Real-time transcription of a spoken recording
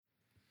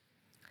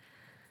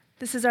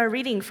This is our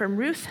reading from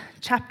Ruth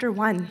chapter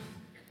 1.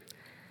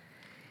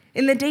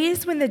 In the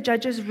days when the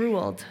judges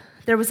ruled,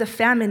 there was a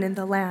famine in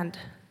the land.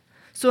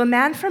 So a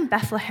man from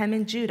Bethlehem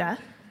in Judah,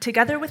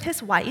 together with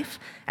his wife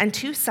and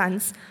 2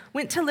 sons,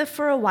 went to live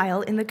for a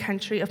while in the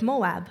country of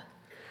Moab.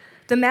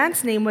 The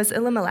man's name was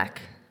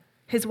Elimelech,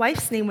 his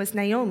wife's name was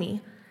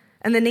Naomi,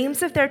 and the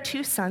names of their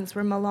 2 sons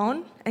were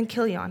Mahlon and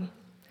Chilion.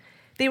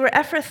 They were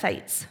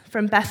Ephrathites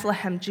from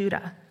Bethlehem,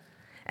 Judah,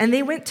 and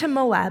they went to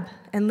Moab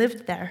and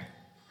lived there.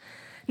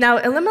 Now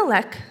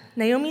Elimelech,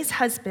 Naomi's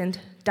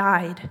husband,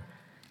 died,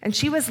 and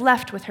she was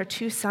left with her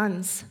 2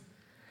 sons.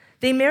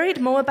 They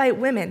married Moabite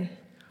women,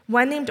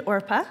 one named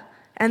Orpah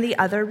and the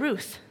other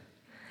Ruth.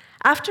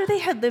 After they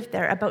had lived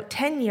there about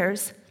 10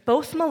 years,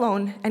 both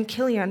Mahlon and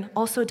Chilion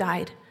also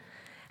died,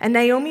 and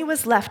Naomi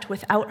was left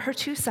without her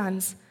 2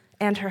 sons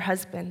and her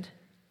husband.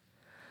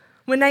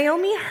 When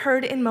Naomi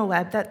heard in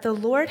Moab that the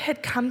Lord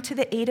had come to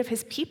the aid of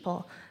his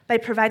people by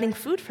providing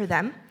food for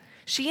them,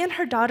 she and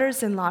her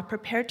daughters-in-law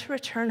prepared to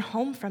return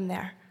home from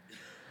there.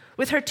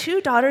 With her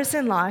 2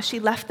 daughters-in-law, she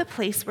left the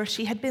place where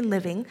she had been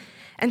living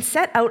and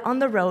set out on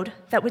the road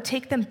that would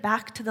take them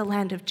back to the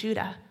land of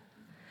Judah.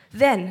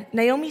 Then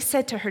Naomi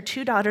said to her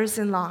 2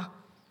 daughters-in-law,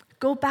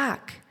 "Go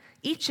back,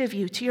 each of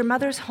you, to your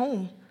mother's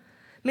home.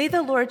 May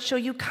the Lord show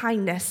you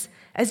kindness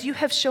as you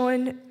have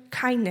shown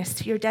kindness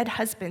to your dead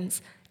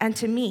husbands and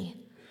to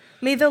me.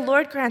 May the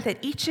Lord grant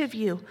that each of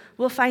you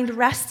will find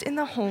rest in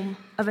the home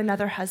of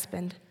another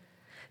husband."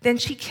 Then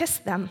she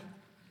kissed them,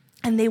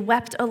 and they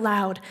wept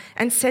aloud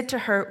and said to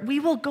her, "We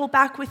will go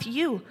back with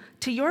you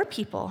to your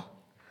people."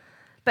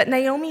 But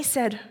Naomi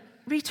said,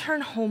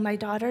 "Return home, my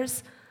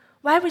daughters.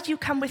 Why would you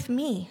come with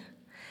me?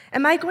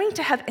 Am I going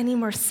to have any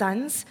more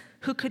sons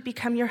who could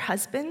become your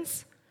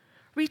husbands?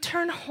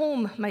 Return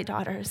home, my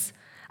daughters.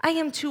 I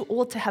am too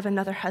old to have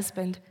another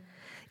husband.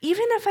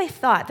 Even if I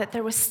thought that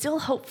there was still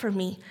hope for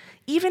me,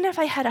 even if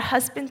I had a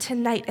husband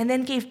tonight and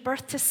then gave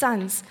birth to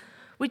sons,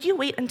 would you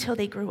wait until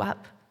they grew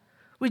up?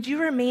 Would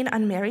you remain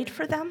unmarried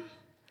for them?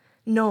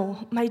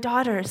 No, my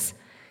daughters,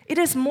 it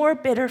is more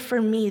bitter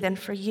for me than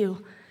for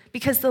you,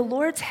 because the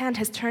Lord's hand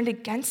has turned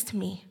against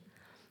me."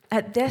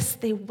 At this,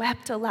 they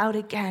wept aloud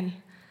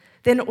again.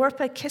 Then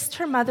Orpah kissed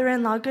her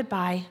mother-in-law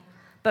goodbye,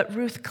 but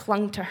Ruth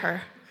clung to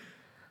her.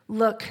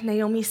 "Look,"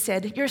 Naomi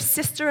said, "your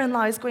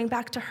sister-in-law is going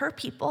back to her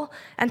people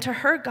and to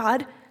her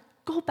God.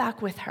 Go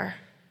back with her."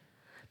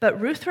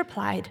 But Ruth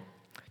replied,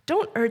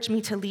 "Don't urge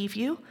me to leave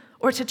you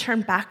or to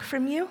turn back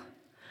from you.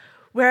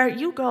 Where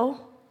you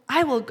go,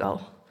 I will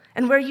go,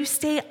 and where you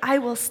stay, I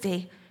will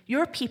stay.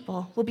 Your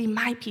people will be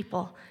my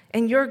people,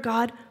 and your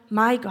God,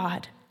 my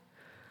God.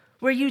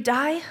 Where you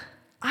die,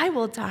 I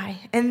will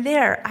die, and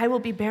there I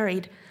will be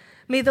buried.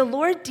 May the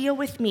Lord deal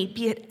with me,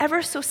 be it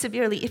ever so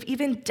severely, if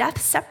even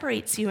death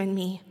separates you and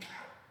me."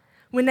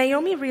 When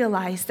Naomi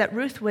realized that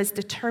Ruth was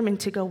determined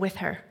to go with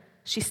her,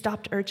 she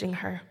stopped urging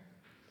her.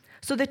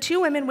 So the 2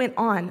 women went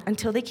on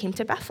until they came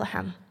to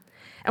Bethlehem.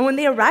 And when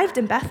they arrived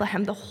in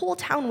Bethlehem, the whole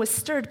town was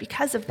stirred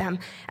because of them,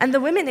 and the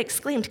women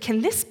exclaimed,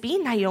 "Can this be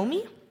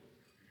Naomi?"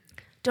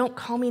 "Don't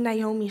call me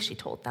Naomi," she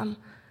told them.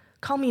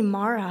 "Call me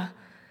Mara,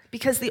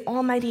 because the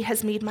Almighty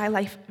has made my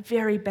life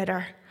very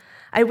bitter.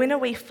 I went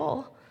away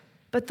full,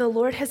 but the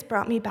Lord has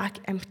brought me back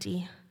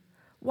empty.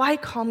 Why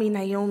call me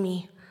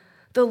Naomi?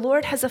 The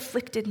Lord has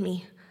afflicted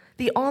me.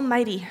 The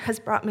Almighty has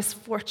brought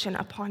misfortune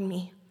upon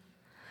me."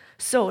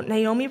 So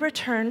Naomi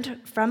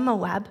returned from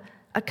Moab,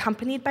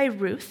 accompanied by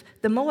Ruth,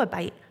 the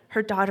Moabite,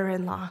 her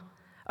daughter-in-law,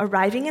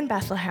 arriving in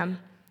Bethlehem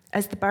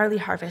as the barley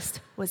harvest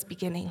was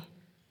beginning.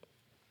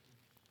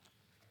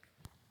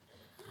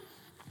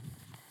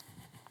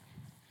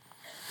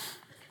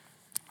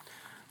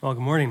 Well,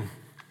 good morning.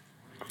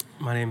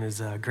 My name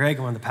is Greg.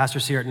 I'm one of the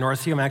pastors here at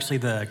Northview. I'm actually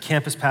the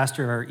campus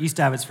pastor of our East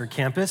Abbotsford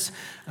campus.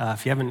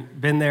 If you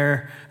haven't been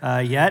there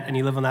yet and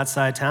you live on that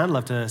side of town, I'd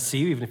love to see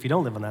you. Even if you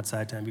don't live on that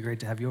side of town, it'd be great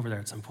to have you over there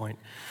at some point.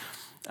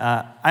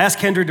 I asked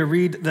Kendra to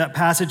read that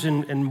passage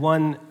in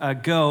one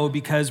go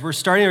because we're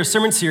starting our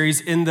sermon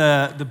series in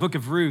the book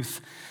of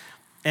Ruth.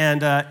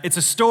 And it's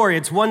a story.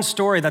 It's one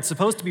story that's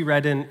supposed to be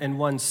read in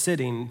one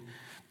sitting.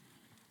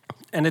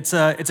 And it's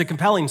a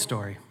compelling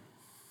story.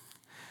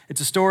 It's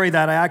a story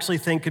that I actually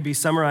think could be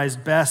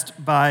summarized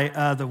best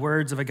by the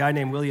words of a guy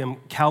named William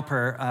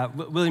Cowper.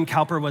 William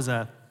Cowper was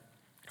a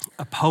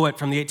poet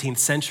from the 18th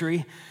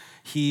century.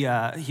 He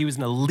was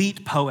an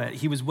elite poet.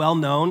 He was well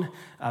known.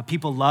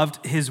 People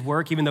loved his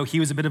work, even though he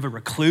was a bit of a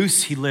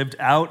recluse. He lived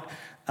out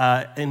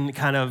in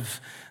kind of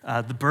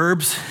the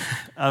burbs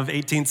of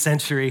 18th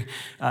century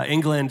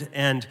England.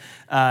 And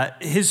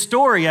his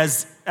story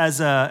as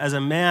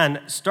a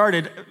man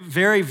started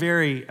very,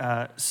 very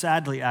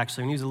sadly,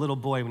 actually. When he was a little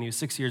boy, when he was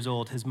 6 years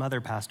old, his mother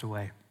passed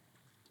away.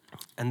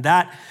 And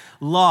that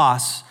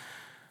loss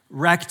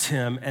wrecked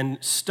him and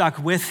stuck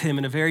with him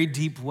in a very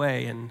deep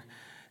way. And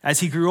as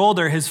he grew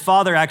older, his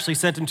father actually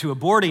sent him to a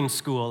boarding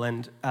school.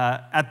 And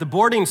at the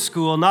boarding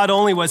school, not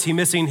only was he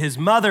missing his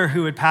mother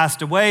who had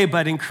passed away,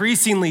 but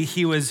increasingly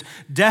he was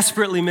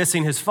desperately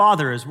missing his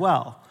father as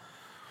well.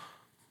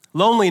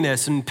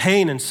 Loneliness and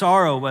pain and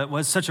sorrow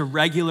was such a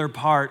regular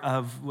part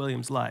of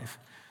William's life.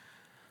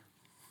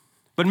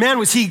 But man,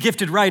 was he a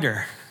gifted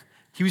writer.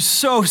 He was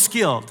so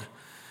skilled.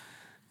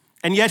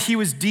 And yet he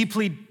was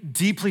deeply,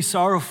 deeply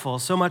sorrowful,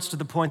 so much to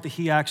the point that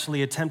he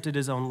actually attempted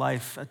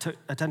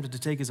to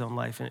take his own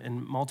life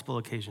in multiple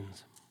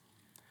occasions.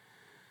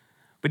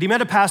 But he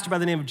met a pastor by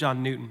the name of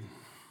John Newton.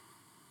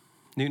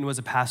 Newton was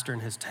a pastor in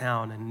his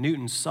town, and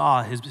Newton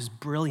saw his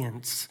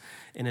brilliance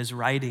in his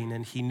writing,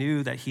 and he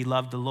knew that he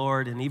loved the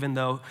Lord. And even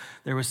though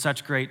there was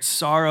such great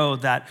sorrow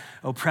that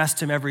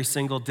oppressed him every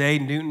single day,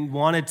 Newton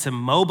wanted to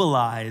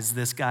mobilize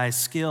this guy's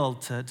skill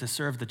to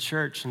serve the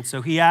church. And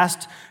so he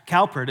asked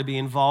Cowper to be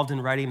involved in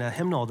writing a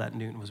hymnal that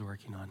Newton was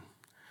working on.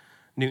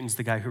 Newton's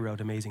the guy who wrote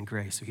Amazing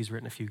Grace, so he's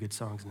written a few good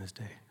songs in his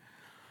day.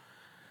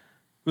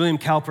 William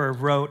Cowper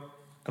wrote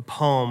a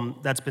poem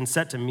that's been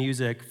set to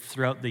music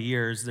throughout the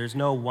years. There's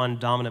no one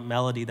dominant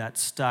melody that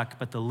stuck,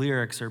 but the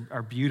lyrics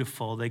are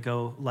beautiful. They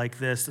go like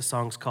this. The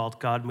song's called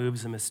God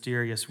Moves in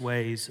Mysterious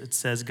Ways. It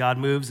says, God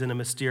moves in a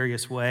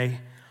mysterious way,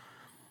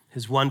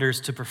 his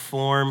wonders to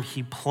perform.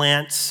 He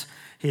plants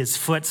his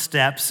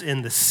footsteps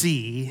in the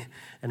sea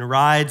and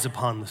rides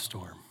upon the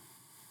storm.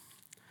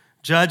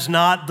 Judge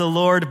not the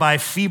Lord by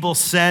feeble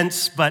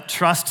sense, but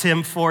trust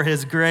him for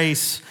his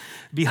grace.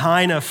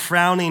 Behind a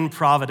frowning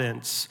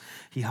providence,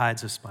 he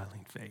hides a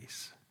smiling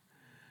face.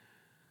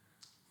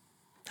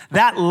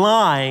 That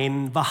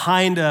line,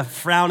 behind a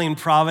frowning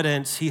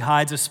providence, he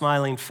hides a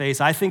smiling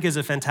face, I think is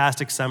a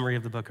fantastic summary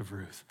of the book of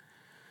Ruth.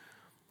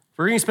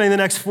 We're going to spend the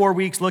next 4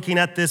 weeks looking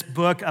at this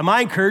book.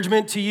 My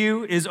encouragement to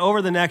you is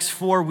over the next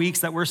 4 weeks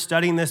that we're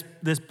studying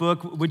this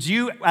book, would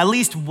you, at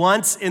least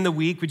once in the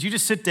week, would you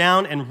just sit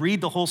down and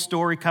read the whole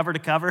story cover to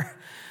cover?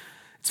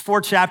 It's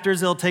 4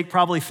 chapters. It'll take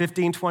probably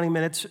 15, 20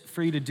 minutes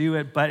for you to do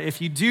it. But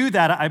if you do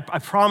that, I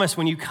promise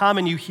when you come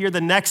and you hear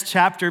the next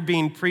chapter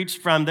being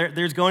preached from,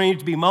 there's going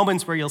to be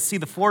moments where you'll see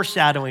the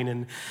foreshadowing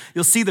and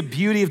you'll see the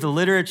beauty of the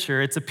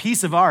literature. It's a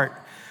piece of art,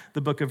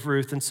 the book of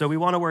Ruth. And so we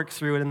want to work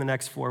through it in the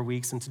next 4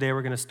 weeks. And today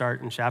we're going to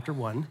start in chapter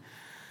 1,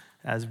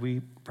 as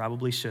we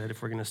probably should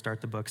if we're going to start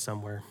the book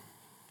somewhere.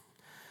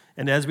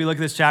 And as we look at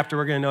this chapter,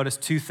 we're going to notice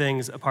 2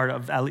 things a part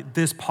of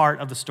this part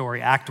of the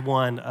story, Act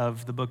 1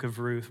 of the book of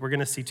Ruth. We're going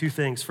to see 2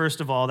 things.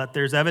 First of all, that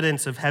there's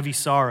evidence of heavy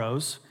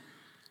sorrows.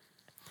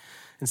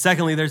 And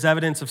secondly, there's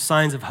evidence of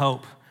signs of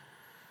hope.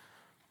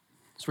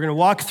 So we're going to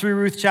walk through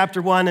Ruth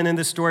chapter 1, and in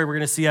this story, we're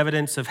going to see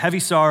evidence of heavy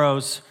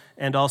sorrows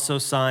and also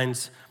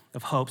signs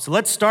of hope. So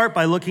let's start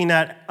by looking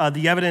at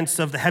the evidence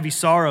of the heavy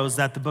sorrows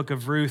that the book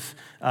of Ruth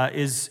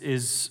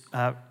is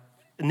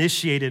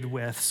initiated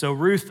with. So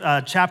Ruth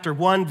chapter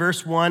 1,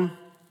 verse 1,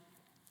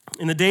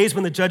 in the days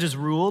when the judges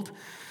ruled,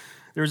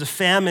 there was a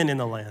famine in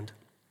the land.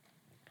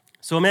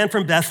 So a man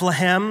from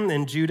Bethlehem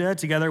in Judah,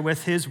 together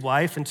with his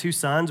wife and 2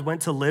 sons,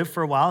 went to live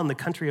for a while in the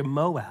country of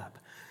Moab.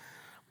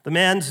 The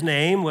man's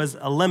name was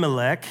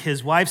Elimelech.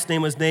 His wife's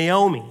name was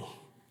Naomi.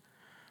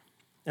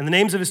 And the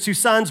names of his 2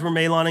 sons were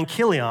Mahlon and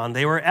Chilion.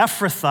 They were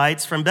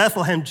Ephrathites from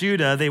Bethlehem,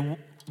 Judah.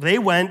 They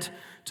went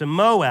to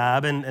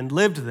Moab and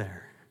lived there.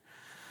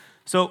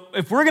 So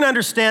if we're going to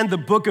understand the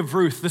book of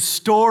Ruth, the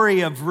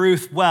story of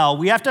Ruth well,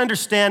 we have to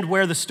understand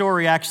where the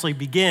story actually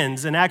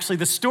begins. And actually,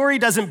 the story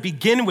doesn't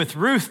begin with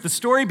Ruth. The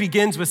story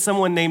begins with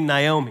someone named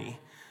Naomi.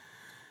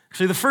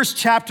 Actually, the first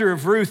chapter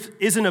of Ruth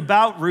isn't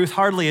about Ruth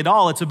hardly at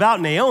all. It's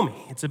about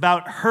Naomi. It's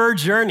about her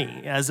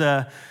journey as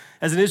an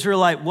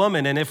Israelite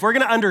woman. And if we're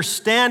going to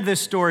understand this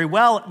story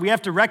well, we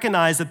have to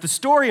recognize that the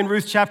story in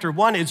Ruth chapter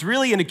 1 is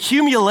really an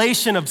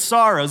accumulation of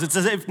sorrows. It's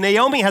as if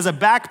Naomi has a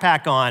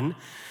backpack on,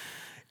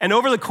 and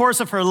over the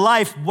course of her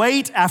life,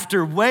 weight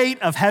after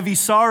weight of heavy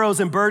sorrows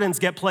and burdens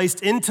get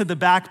placed into the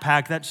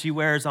backpack that she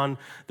wears on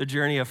the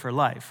journey of her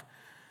life.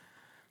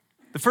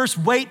 The first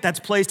weight that's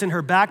placed in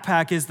her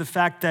backpack is the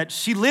fact that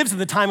she lives in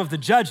the time of the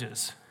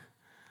judges.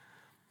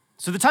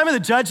 So the time of the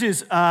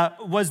judges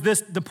was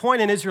the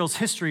point in Israel's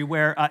history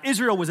where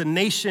Israel was a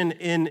nation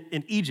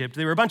in Egypt.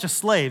 They were a bunch of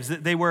slaves.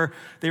 They were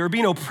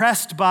being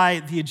oppressed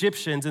by the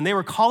Egyptians, and they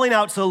were calling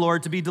out to the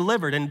Lord to be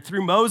delivered. And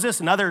through Moses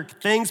and other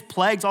things,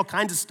 plagues, all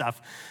kinds of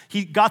stuff,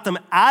 he got them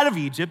out of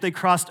Egypt. They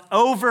crossed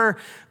over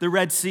the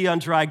Red Sea on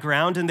dry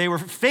ground, and they were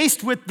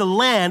faced with the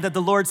land that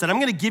the Lord said, I'm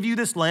going to give you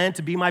this land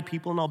to be my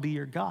people, and I'll be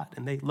your God.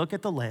 And they look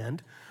at the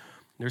land,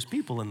 there's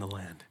people in the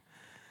land.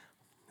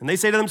 And they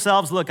say to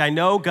themselves, look, I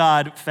know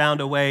God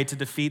found a way to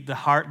defeat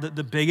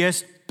the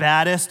biggest,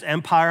 baddest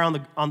empire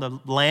on the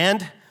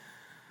land,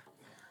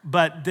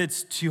 but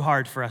it's too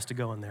hard for us to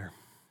go in there.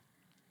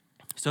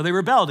 So they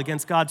rebelled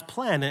against God's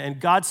plan, and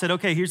God said,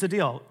 okay, here's the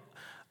deal.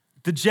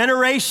 The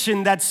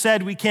generation that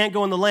said we can't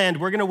go in the land,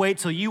 we're going to wait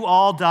till you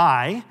all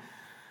die,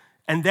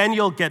 and then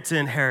you'll get to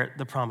inherit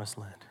the promised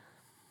land.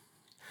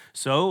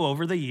 So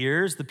over the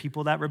years, the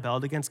people that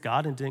rebelled against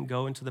God and didn't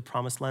go into the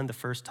promised land the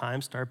first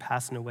time started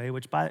passing away,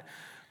 which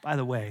by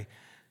the way,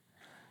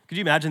 could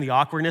you imagine the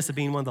awkwardness of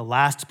being one of the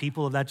last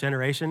people of that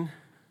generation?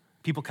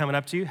 People coming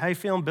up to you, how you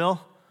feeling,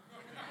 Bill?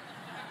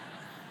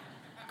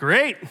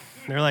 Great. And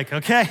they're like,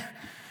 okay,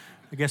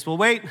 I guess we'll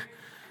wait.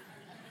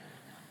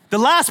 The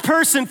last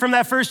person from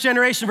that first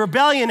generation of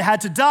rebellion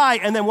had to die,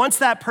 and then once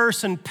that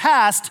person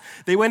passed,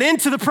 they went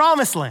into the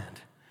promised land.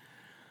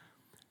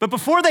 But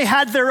before they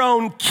had their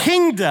own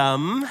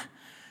kingdom,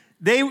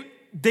 they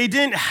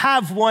didn't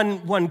have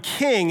one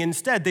king.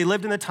 Instead, they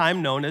lived in the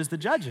time known as the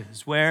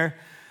Judges, where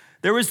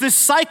there was this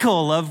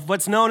cycle of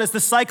what's known as the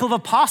cycle of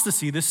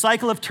apostasy, this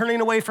cycle of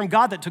turning away from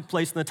God that took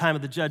place in the time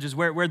of the Judges,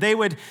 where they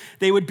would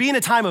be in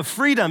a time of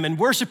freedom and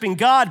worshiping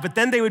God, but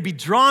then they would be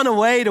drawn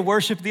away to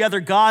worship the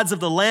other gods of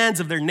the lands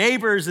of their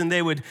neighbors, and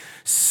they would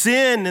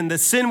sin, and the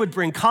sin would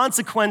bring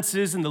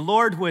consequences, and the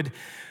Lord would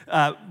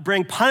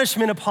bring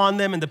punishment upon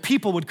them, and the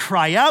people would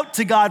cry out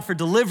to God for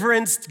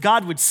deliverance.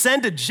 God would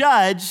send a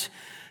judge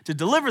to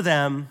deliver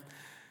them,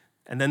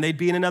 and then they'd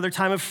be in another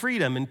time of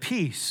freedom and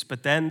peace,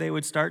 but then they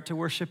would start to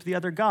worship the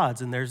other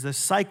gods, and there's this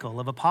cycle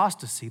of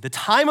apostasy. The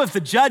time of the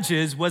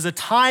Judges was a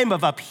time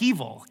of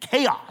upheaval,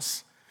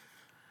 chaos.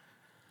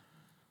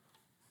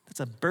 That's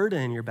a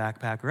burden in your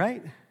backpack,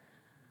 right?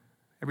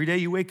 Every day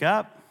you wake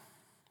up,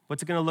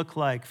 what's it going to look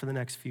like for the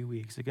next few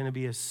weeks? Is it going to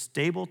be a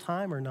stable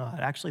time or not?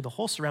 Actually, the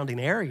whole surrounding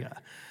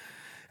area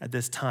at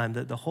this time,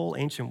 the whole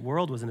ancient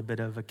world was in a bit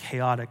of a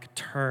chaotic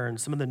turn.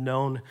 Some of the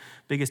known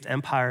biggest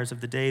empires of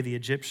the day, the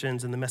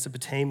Egyptians and the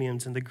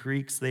Mesopotamians and the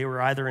Greeks, they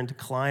were either in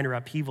decline or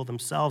upheaval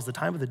themselves. The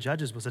time of the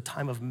Judges was a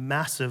time of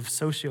massive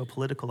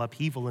socio-political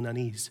upheaval and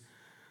unease.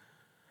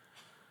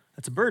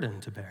 That's a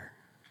burden to bear.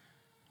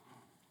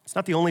 It's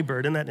not the only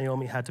burden that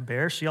Naomi had to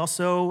bear. She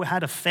also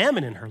had a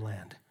famine in her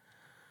land.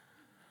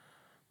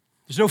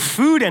 There's no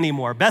food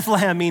anymore.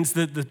 Bethlehem means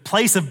the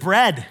place of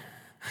bread.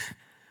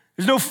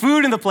 There's no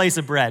food in the place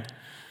of bread.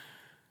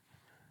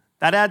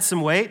 That adds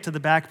some weight to the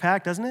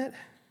backpack, doesn't it?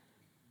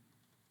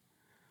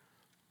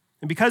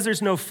 And because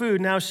there's no food,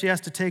 now she has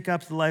to take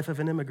up the life of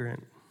an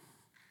immigrant.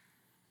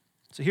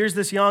 So here's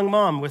this young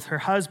mom with her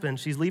husband.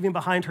 She's leaving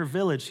behind her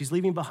village. She's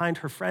leaving behind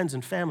her friends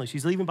and family.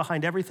 She's leaving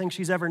behind everything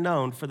she's ever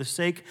known for the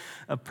sake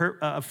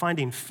of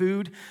finding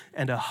food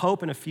and a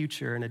hope and a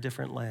future in a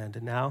different land.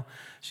 And now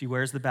she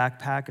wears the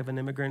backpack of an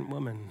immigrant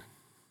woman.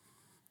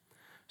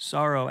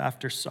 Sorrow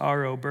after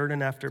sorrow,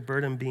 burden after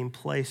burden being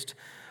placed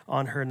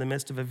on her in the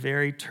midst of a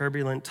very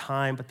turbulent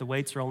time, but the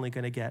weights are only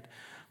going to get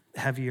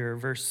heavier.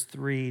 Verse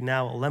 3,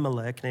 now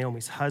Elimelech,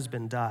 Naomi's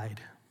husband,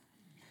 died.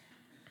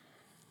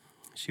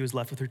 She was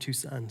left with her 2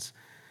 sons.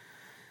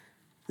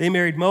 They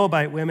married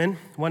Moabite women,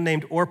 one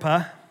named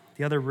Orpah,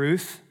 the other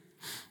Ruth.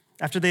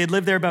 After they had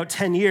lived there about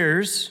 10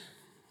 years,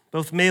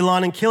 both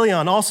Mahlon and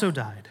Chilion also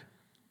died.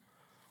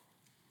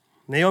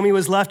 Naomi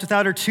was left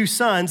without her 2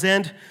 sons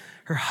and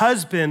her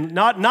husband.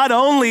 Not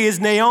only is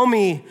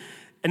Naomi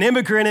an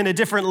immigrant in a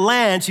different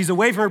land, she's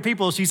away from her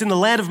people, she's in the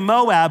land of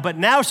Moab, but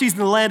now she's in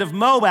the land of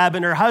Moab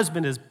and her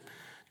husband has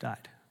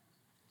died.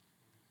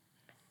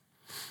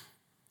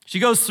 She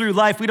goes through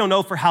life, we don't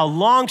know for how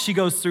long she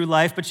goes through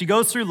life, but she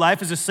goes through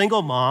life as a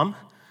single mom,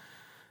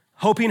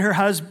 hoping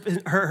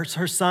her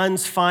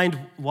sons find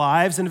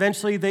wives, and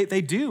eventually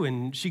they do,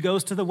 and she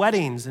goes to the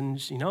weddings,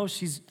 and she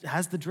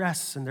has the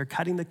dress, and they're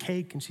cutting the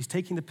cake, and she's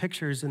taking the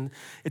pictures, and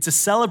it's a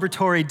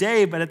celebratory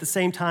day, but at the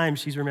same time,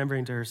 she's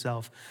remembering to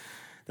herself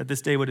that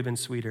this day would have been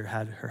sweeter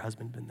had her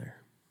husband been there.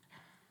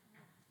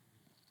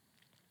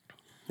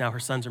 Now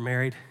her sons are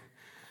married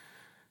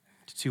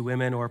to 2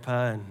 women,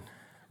 Orpah and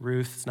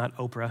Ruth. It's not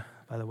Oprah,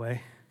 by the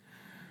way.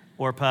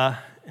 Orpah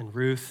and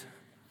Ruth.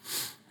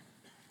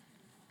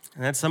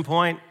 And at some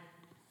point,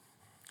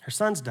 her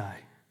sons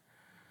die.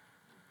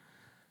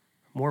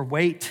 More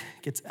weight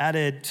gets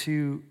added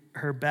to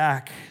her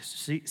back.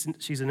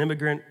 She's an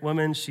immigrant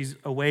woman. She's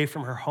away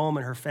from her home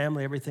and her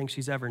family, everything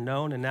she's ever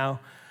known, and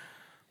now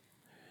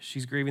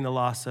she's grieving the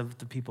loss of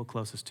the people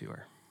closest to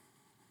her.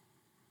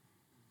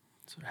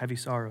 So heavy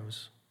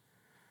sorrows.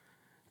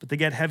 But they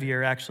get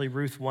heavier, actually.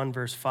 Ruth 1,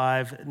 verse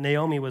 5,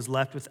 Naomi was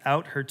left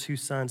without her 2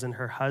 sons and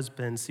her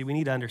husband. See, we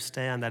need to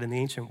understand that in the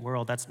ancient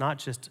world, that's not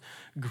just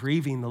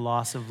grieving the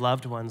loss of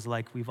loved ones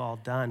like we've all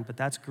done, but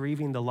that's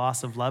grieving the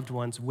loss of loved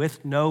ones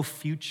with no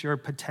future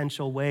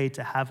potential way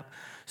to have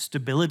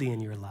stability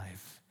in your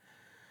life.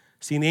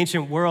 See, in the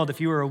ancient world,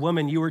 if you were a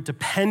woman, you were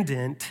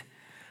dependent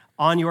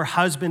on your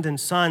husband and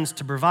sons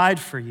to provide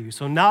for you.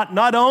 So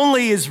not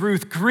only is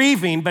Ruth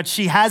grieving, but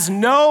she has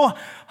no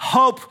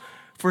hope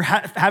for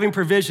having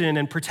provision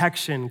and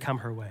protection come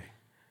her way.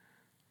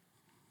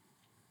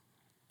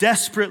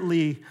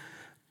 Desperately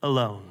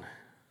alone.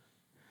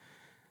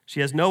 She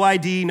has no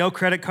ID, no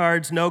credit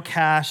cards, no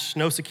cash,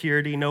 no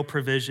security, no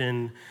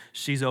provision.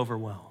 She's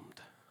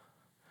overwhelmed.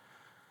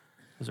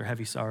 Those are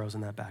heavy sorrows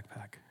in that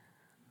backpack.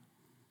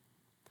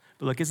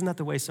 But look, isn't that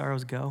the way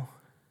sorrows go?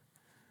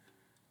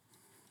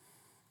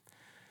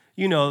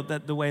 You know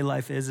that the way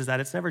life is that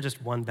it's never just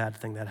one bad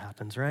thing that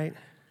happens, right?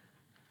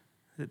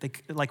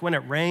 Like when it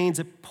rains,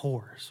 it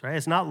pours, right?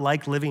 It's not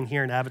like living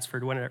here in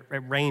Abbotsford. When it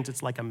rains,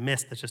 it's like a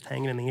mist that's just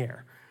hanging in the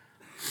air.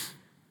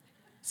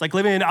 It's like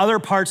living in other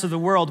parts of the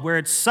world where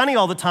it's sunny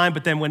all the time,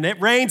 but then when it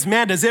rains,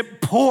 man, does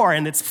it pour,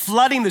 and it's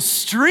flooding the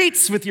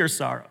streets with your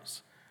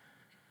sorrows.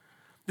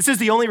 This is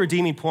the only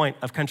redeeming point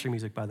of country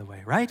music, by the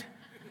way, right?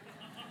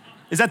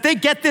 is that they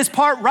get this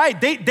part right.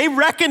 They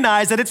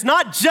recognize that it's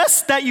not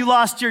just that you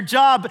lost your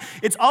job,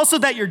 it's also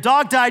that your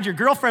dog died, your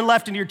girlfriend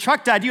left, and your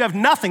truck died. You have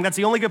nothing. That's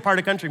the only good part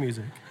of country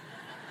music.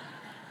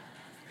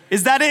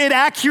 Is that it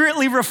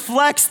accurately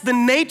reflects the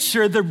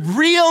nature, the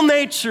real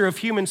nature of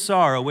human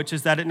sorrow, which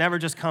is that it never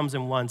just comes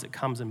in ones, it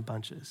comes in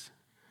bunches.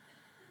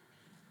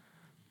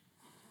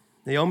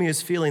 Naomi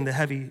is feeling the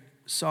heavy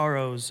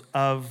sorrows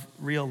of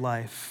real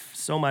life,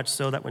 so much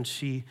so that when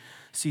she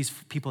sees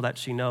people that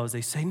she knows,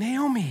 they say,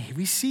 Naomi,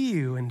 we see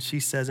you. And she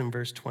says in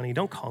verse 20,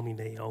 don't call me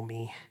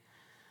Naomi.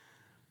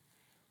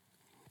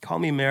 Call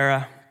me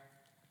Mara,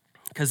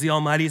 because the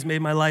Almighty has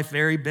made my life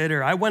very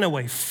bitter. I went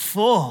away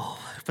full,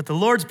 but the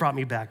Lord's brought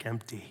me back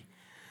empty.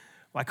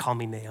 Why call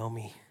me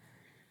Naomi?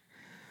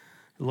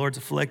 The Lord's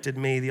afflicted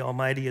me. The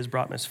Almighty has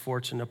brought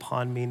misfortune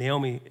upon me.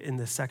 Naomi, in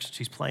this section,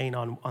 she's playing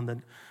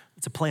on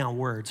it's a play on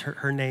words.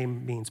 Her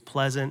name means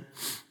pleasant.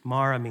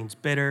 Mara means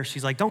bitter.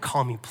 She's like, don't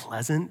call me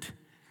pleasant.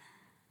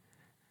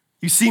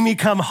 You see me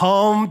come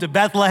home to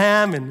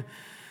Bethlehem and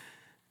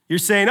you're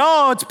saying,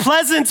 oh, it's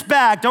Pleasant's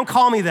back. Don't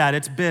call me that.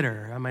 It's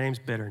bitter. My name's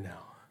bitter now.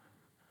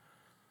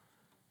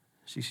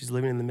 She's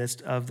living in the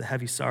midst of the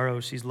heavy sorrow.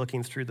 She's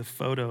looking through the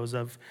photos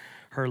of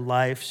her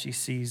life. She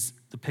sees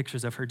the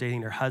pictures of her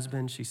dating her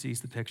husband. She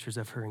sees the pictures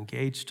of her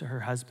engaged to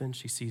her husband.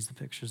 She sees the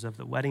pictures of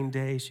the wedding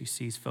day. She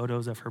sees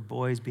photos of her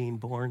boys being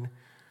born.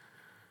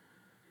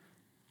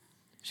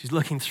 She's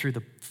looking through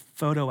the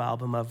photo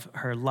album of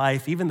her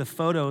life, even the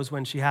photos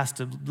when she has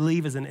to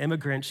leave as an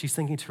immigrant. She's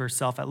thinking to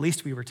herself, at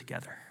least we were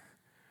together.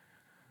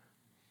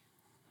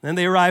 Then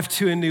they arrive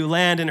to a new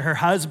land and her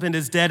husband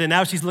is dead, and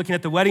now she's looking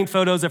at the wedding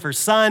photos of her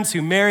sons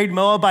who married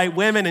Moabite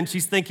women, and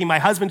she's thinking, my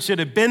husband should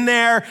have been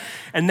there.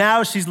 And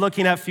now she's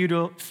looking at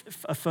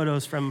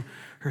photos from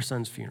her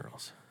son's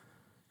funerals.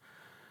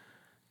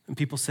 And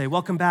people say,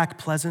 welcome back,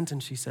 Pleasant.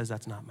 And she says,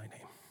 that's not my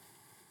name.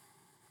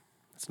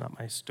 That's not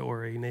my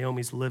story.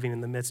 Naomi's living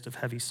in the midst of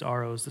heavy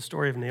sorrows. The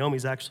story of Naomi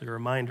is actually a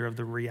reminder of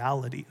the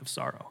reality of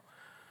sorrow.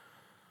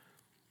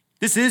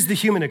 This is the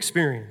human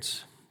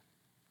experience.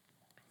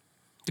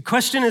 The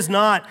question is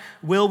not,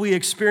 will we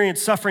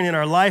experience suffering in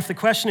our life? The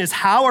question is,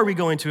 how are we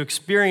going to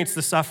experience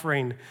the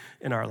suffering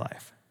in our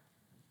life?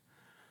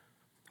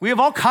 We have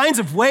all kinds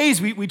of ways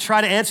we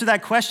try to answer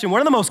that question. One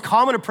of the most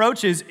common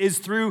approaches is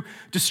through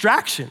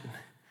distraction.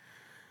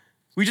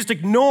 We just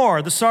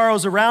ignore the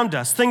sorrows around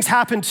us. Things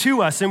happen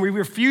to us and we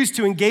refuse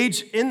to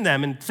engage in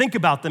them and think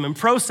about them and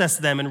process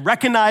them and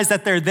recognize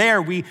that they're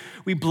there. We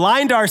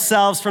blind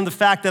ourselves from the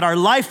fact that our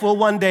life will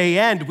one day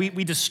end.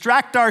 We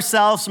distract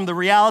ourselves from the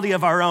reality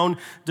of our own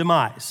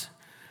demise.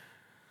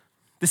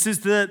 This is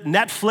the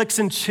Netflix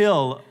and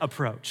chill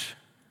approach,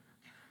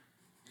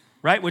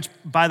 right? Which,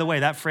 by the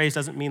way, that phrase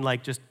doesn't mean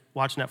like just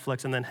watch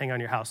Netflix and then hang on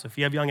your house. So if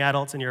you have young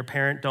adults and you're a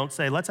parent, don't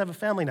say, let's have a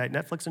family night,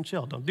 Netflix and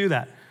chill. Don't do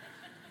that.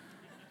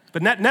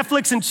 But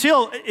Netflix and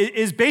chill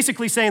is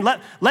basically saying,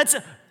 let's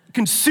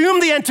consume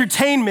the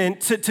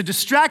entertainment to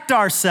distract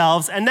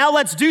ourselves, and now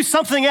let's do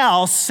something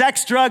else,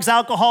 sex, drugs,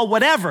 alcohol,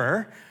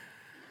 whatever,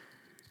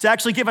 to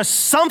actually give us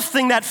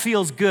something that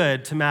feels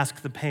good to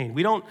mask the pain.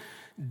 We don't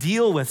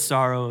deal with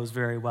sorrows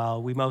very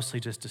well. We mostly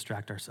just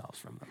distract ourselves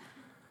from them.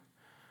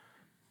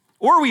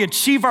 Or we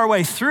achieve our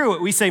way through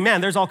it. We say, man,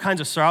 there's all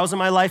kinds of sorrows in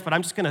my life, but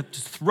I'm just gonna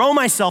throw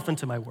myself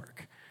into my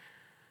work.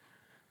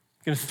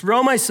 I'm going to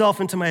throw myself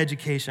into my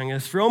education. I'm going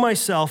to throw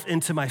myself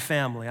into my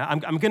family. I'm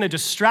going to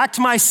distract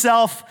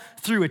myself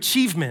through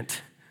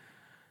achievement.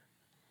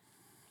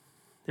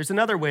 There's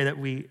another way that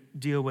we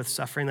deal with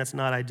suffering that's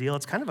not ideal.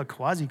 It's kind of a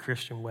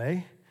quasi-Christian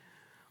way.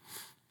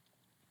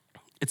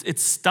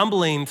 It's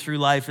stumbling through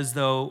life as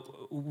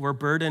though we're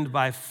burdened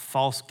by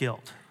false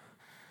guilt.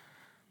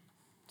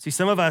 See,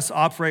 some of us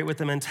operate with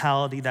the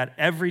mentality that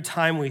every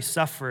time we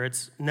suffer,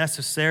 it's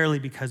necessarily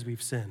because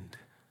we've sinned.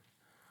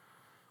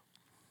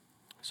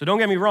 So don't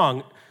get me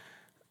wrong,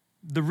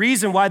 the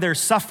reason why there's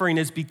suffering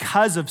is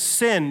because of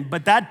sin,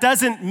 but that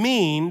doesn't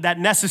mean that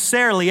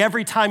necessarily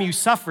every time you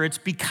suffer, it's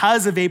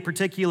because of a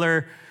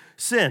particular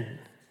sin.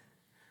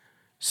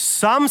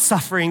 Some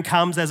suffering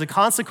comes as a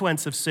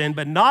consequence of sin,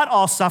 but not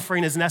all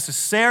suffering is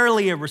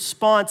necessarily a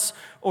response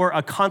or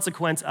a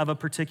consequence of a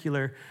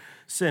particular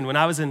sin. When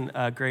I was in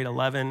grade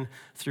 11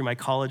 through my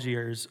college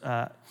years,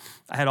 I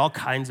had all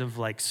kinds of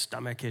like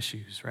stomach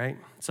issues, right?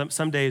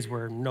 Some days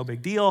were no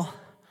big deal.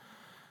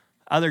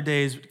 Other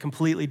days,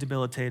 completely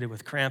debilitated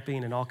with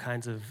cramping and all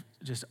kinds of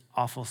just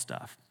awful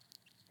stuff.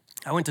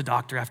 I went to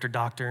doctor after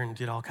doctor and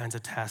did all kinds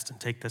of tests and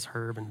take this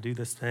herb and do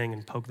this thing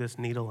and poke this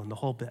needle and the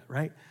whole bit,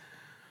 right?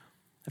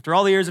 After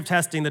all the years of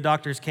testing, the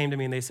doctors came to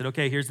me and they said,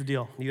 okay, here's the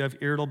deal. You have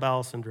irritable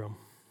bowel syndrome.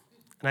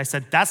 And I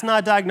said, that's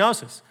not a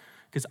diagnosis,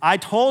 because I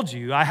told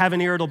you I have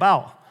an irritable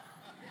bowel.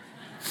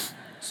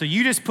 So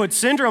you just put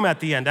syndrome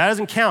at the end. That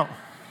doesn't count.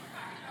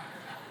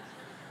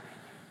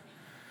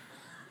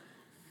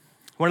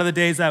 One of the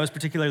days that was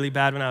particularly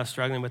bad when I was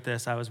struggling with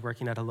this, I was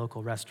working at a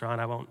local restaurant.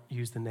 I won't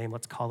use the name.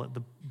 Let's call it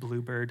the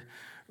Bluebird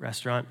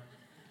restaurant.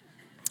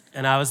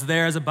 And I was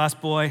there as a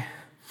busboy.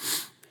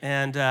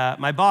 And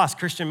my boss,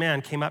 Christian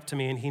man, came up to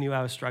me and he knew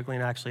I was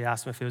struggling. I actually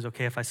asked him if it was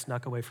okay if I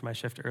snuck away from my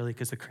shift early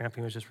because the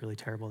cramping was just really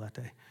terrible that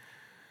day.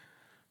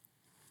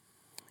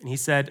 And he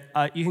said,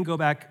 you can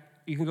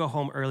go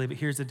home early, but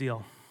here's the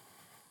deal.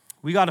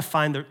 We got to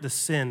find the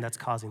sin that's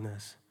causing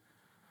this.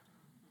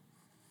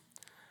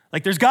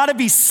 Like, there's got to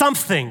be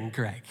something,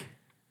 Greg.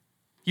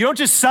 You don't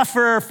just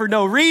suffer for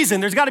no reason.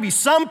 There's got to be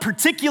some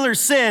particular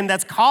sin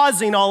that's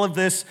causing all of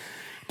this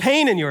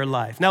pain in your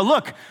life. Now,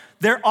 look,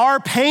 there are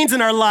pains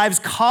in our lives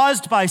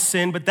caused by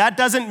sin, but that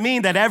doesn't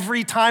mean that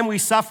every time we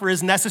suffer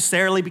is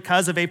necessarily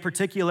because of a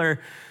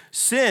particular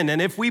sin.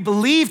 And if we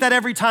believe that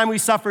every time we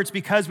suffer it's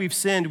because we've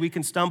sinned, we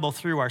can stumble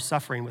through our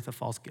suffering with a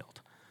false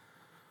guilt,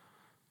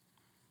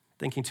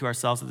 thinking to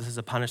ourselves that this is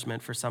a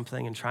punishment for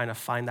something and trying to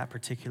find that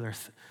particular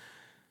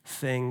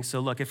thing.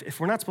 So look, if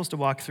we're not supposed to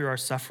walk through our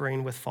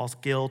suffering with false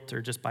guilt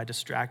or just by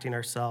distracting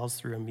ourselves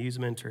through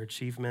amusement or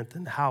achievement,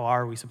 then how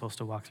are we supposed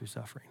to walk through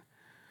suffering?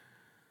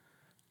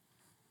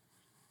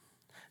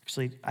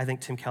 Actually, I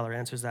think Tim Keller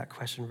answers that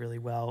question really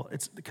well.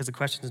 It's because the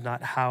question is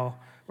not how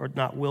or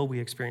not will we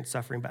experience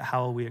suffering, but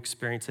how will we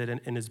experience it.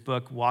 In his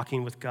book,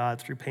 Walking with God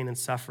Through Pain and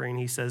Suffering,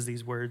 he says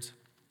these words.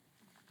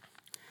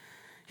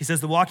 He says,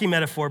 the walking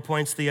metaphor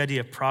points to the idea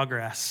of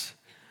progress.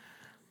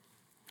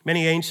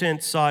 Many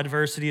ancients saw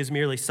adversity as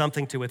merely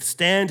something to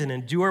withstand and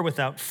endure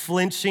without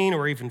flinching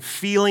or even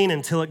feeling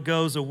until it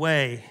goes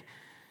away.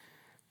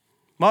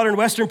 Modern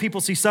Western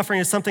people see suffering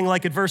as something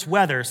like adverse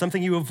weather,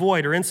 something you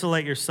avoid or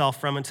insulate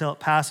yourself from until it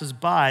passes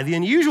by. The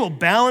unusual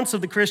balance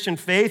of the Christian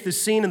faith is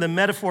seen in the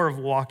metaphor of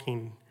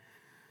walking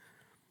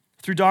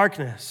through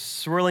darkness,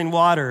 swirling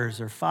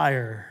waters, or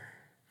fire.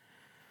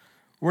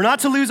 We're not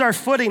to lose our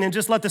footing and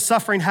just let the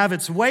suffering have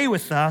its way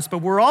with us, but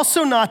we're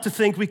also not to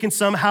think we can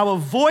somehow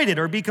avoid it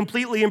or be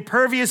completely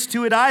impervious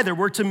to it either.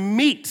 We're to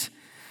meet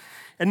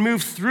and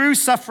move through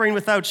suffering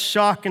without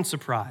shock and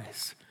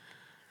surprise,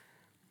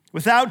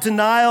 without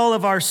denial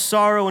of our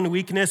sorrow and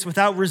weakness,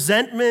 without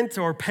resentment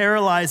or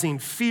paralyzing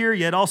fear,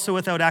 yet also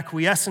without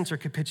acquiescence or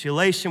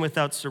capitulation,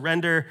 without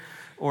surrender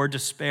or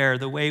despair.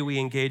 The way we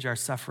engage our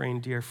suffering,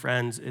 dear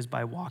friends, is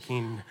by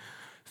walking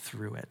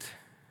through it.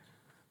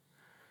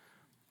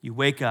 You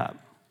wake up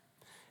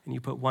and you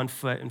put one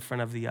foot in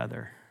front of the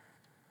other.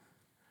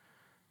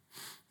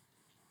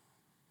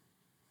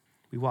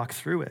 We walk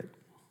through it.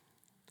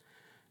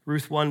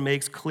 Ruth 1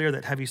 makes clear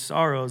that heavy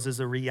sorrows is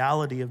a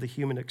reality of the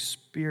human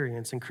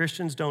experience, and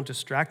Christians don't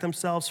distract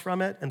themselves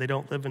from it, and they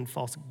don't live in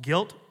false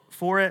guilt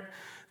for it.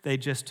 They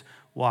just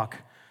walk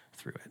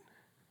through it.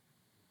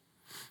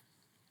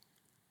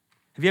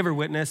 Have you ever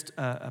witnessed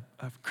a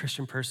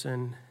Christian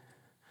person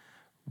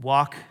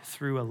walk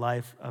through a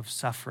life of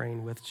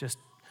suffering with just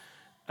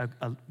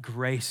a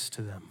grace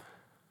to them?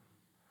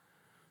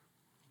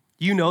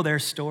 You know their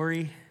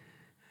story.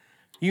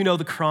 You know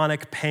the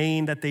chronic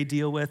pain that they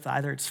deal with.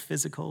 Either it's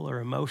physical or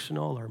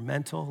emotional or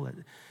mental.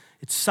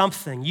 It's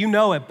something. You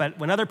know it, but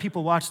when other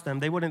people watch them,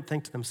 they wouldn't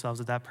think to themselves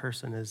that that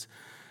person is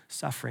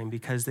suffering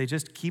because they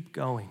just keep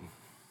going.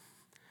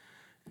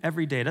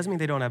 Every day. It doesn't mean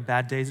they don't have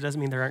bad days. It doesn't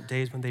mean there aren't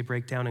days when they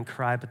break down and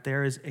cry, but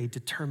there is a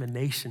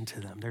determination to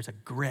them. There's a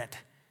grit.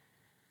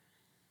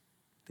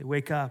 They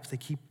wake up. They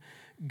keep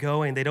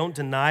going. They don't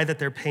deny that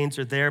their pains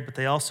are there, but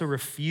they also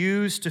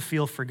refuse to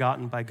feel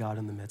forgotten by God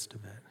in the midst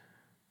of it.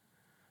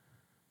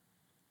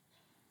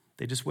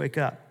 They just wake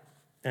up,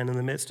 and in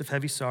the midst of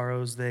heavy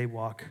sorrows, they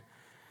walk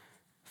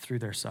through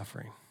their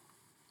suffering.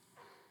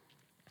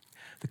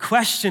 The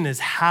question is,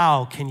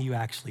 how can you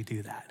actually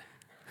do that?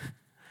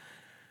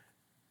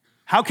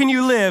 How can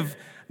you live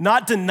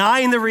not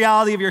denying the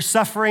reality of your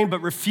suffering,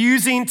 but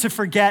refusing to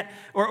forget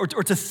or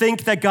to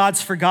think that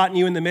God's forgotten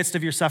you in the midst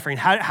of your suffering?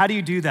 How do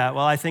you do that?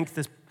 Well, I think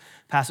this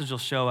passage will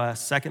show us,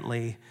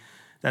 secondly,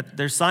 that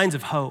there's signs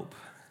of hope.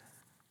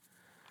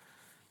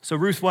 So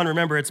Ruth 1,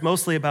 remember, it's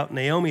mostly about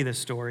Naomi, this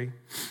story.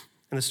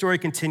 And the story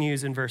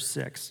continues in verse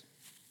 6.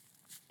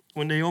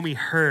 When Naomi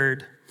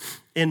heard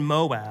in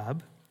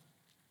Moab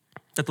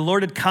that the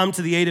Lord had come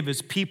to the aid of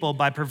his people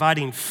by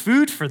providing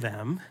food for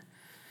them,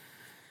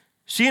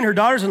 she and her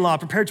daughters-in-law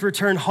prepared to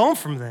return home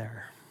from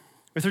there.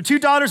 With her two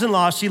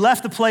daughters-in-law, she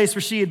left the place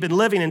where she had been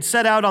living and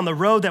set out on the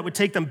road that would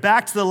take them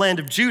back to the land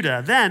of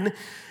Judah. Then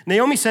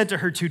Naomi said to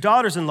her two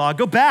daughters-in-law,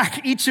 "Go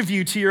back, each of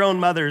you, to your own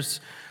mother's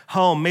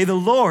home. May the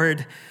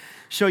Lord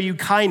show you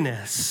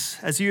kindness,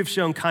 as you have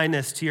shown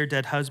kindness to your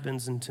dead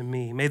husbands and to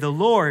me. May the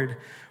Lord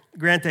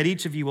grant that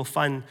each of you will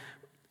find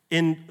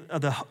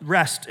the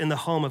rest in the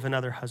home of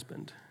another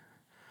husband."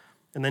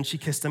 And then she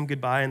kissed them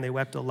goodbye, and they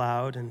wept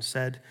aloud and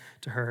said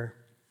to her,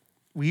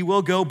 "We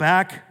will go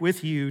back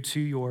with you to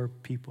your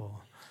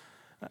people."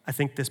 I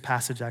think this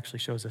passage actually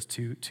shows us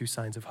two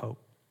signs of hope.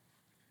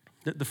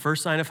 The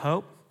first sign of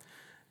hope,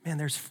 man,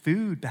 there's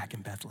food back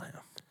in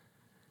Bethlehem.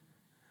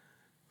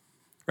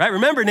 Right?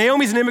 Remember,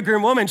 Naomi's an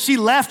immigrant woman. She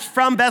left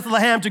from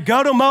Bethlehem to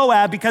go to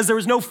Moab because there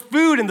was no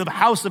food in the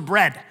house of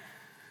bread.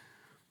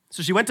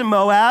 So she went to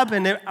Moab,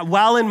 and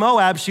while in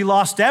Moab, she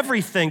lost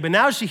everything. But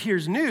now she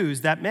hears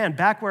news that, man,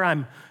 back where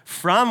I'm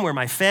from, where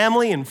my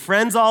family and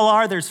friends all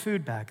are, there's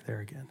food back there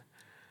again.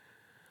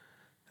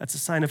 That's a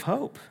sign of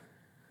hope.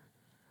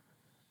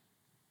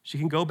 She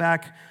can go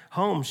back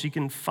home. She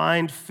can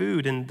find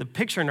food. And the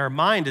picture in her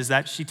mind is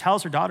that she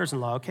tells her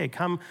daughters-in-law, okay,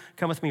 come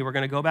with me. We're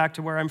going to go back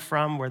to where I'm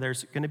from, where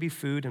there's going to be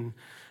food, and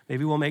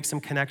maybe we'll make some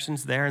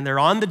connections there. And they're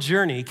on the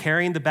journey,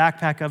 carrying the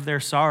backpack of their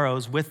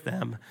sorrows with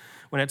them.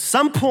 When at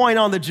some point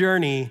on the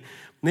journey,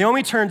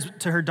 Naomi turns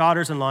to her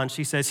daughters-in-law and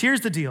she says,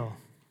 here's the deal.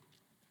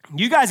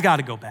 You guys got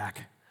to go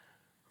back.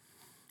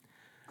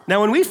 Now,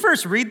 when we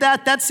first read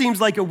that, that seems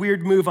like a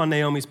weird move on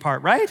Naomi's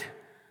part, right?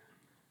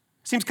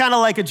 Seems kind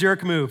of like a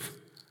jerk move.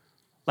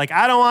 Like,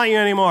 I don't want you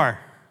anymore.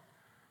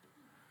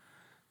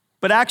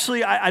 But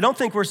actually, I don't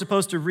think we're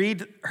supposed to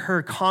read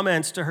her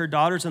comments to her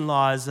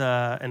daughters-in-law as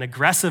an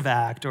aggressive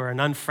act or an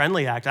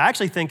unfriendly act. I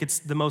actually think it's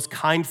the most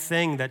kind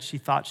thing that she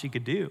thought she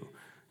could do.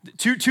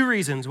 Two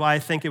reasons why I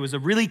think it was a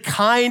really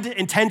kind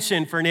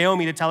intention for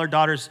Naomi to tell her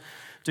daughters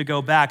to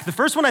go back. The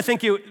first one, I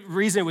think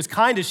reason it was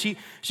kind is she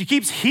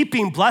keeps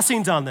heaping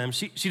blessings on them.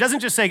 She doesn't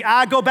just say,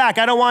 go back,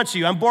 I don't want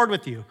you, I'm bored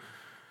with you.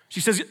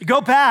 She says,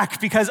 go back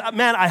because,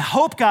 man, I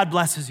hope God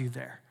blesses you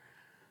there.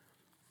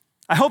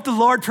 I hope the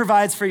Lord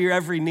provides for your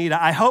every need.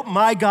 I hope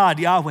my God,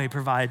 Yahweh,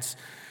 provides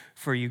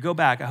for you. Go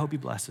back, I hope he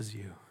blesses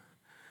you.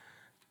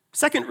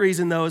 Second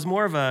reason, though, is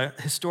more of a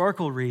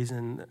historical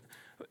reason.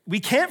 We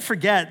can't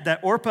forget that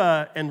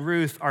Orpah and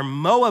Ruth are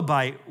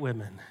Moabite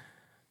women.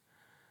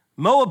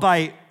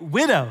 Moabite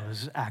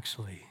widows,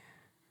 actually.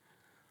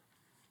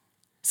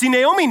 See,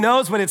 Naomi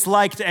knows what it's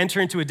like to enter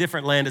into a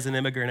different land as an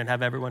immigrant and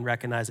have everyone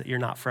recognize that you're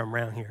not from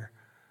around here.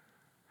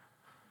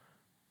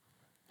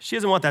 She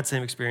doesn't want that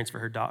same experience for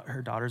her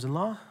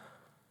daughters-in-law.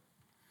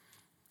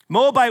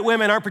 Moabite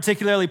women aren't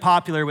particularly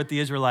popular with the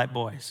Israelite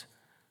boys.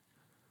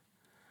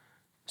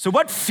 So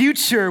what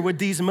future would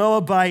these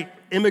Moabite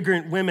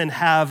immigrant women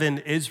have in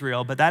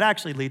Israel? But that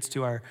actually leads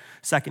to our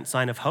second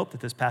sign of hope that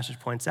this passage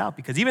points out,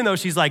 because even though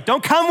she's like,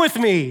 don't come with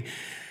me,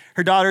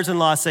 her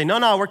daughters-in-law say,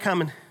 no, we're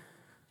coming.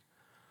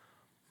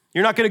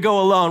 You're not going to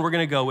go alone. We're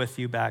going to go with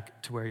you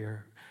back to where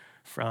you're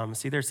from.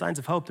 See, there's signs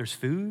of hope. There's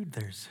food.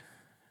 There's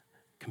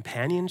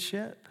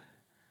companionship.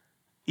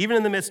 Even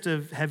in the midst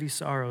of heavy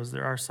sorrows,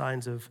 there are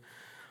signs of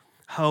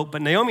hope.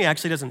 But Naomi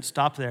actually doesn't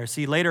stop there.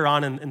 See, later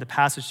on in the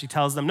passage, she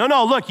tells them,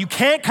 no, look, you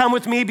can't come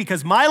with me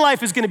because my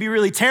life is going to be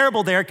really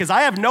terrible there because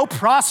I have no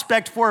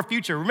prospect for a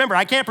future. Remember,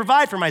 I can't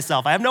provide for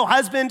myself. I have no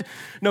husband,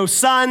 no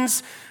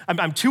sons.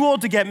 I'm too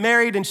old to get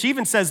married. And she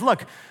even says,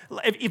 look,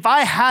 if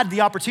I had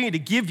the opportunity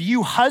to give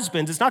you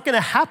husbands, it's not going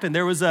to happen.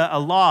 There was a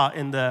law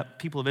in the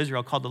people of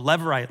Israel called the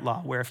Levirate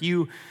law, where if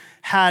you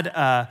had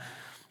a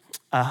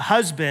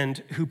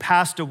husband who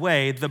passed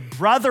away, the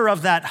brother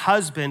of that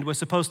husband was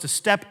supposed to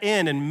step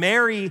in and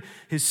marry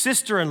his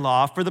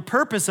sister-in-law for the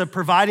purpose of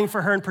providing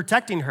for her and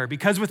protecting her.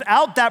 Because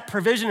without that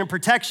provision and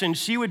protection,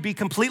 she would be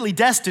completely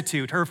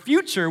destitute. Her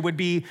future would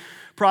be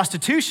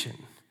prostitution.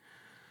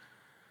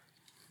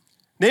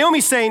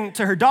 Naomi's saying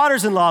to her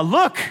daughters-in-law,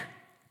 look,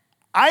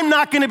 I'm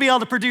not going to be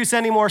able to produce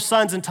any more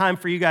sons in time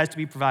for you guys to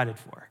be provided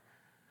for.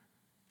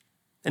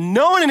 And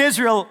no one in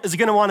Israel is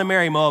going to want to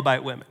marry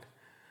Moabite women.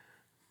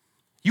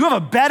 You have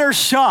a better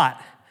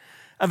shot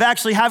of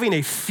actually having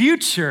a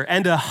future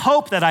and a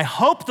hope that I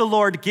hope the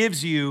Lord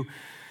gives you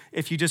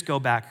if you just go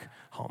back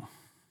home.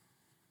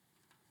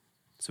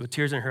 So with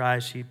tears in her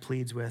eyes, she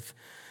pleads with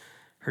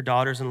her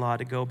daughters-in-law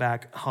to go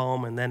back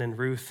home. And then in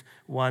Ruth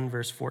 1,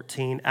 verse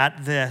 14,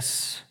 at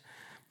this,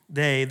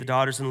 they, the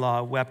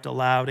daughters-in-law, wept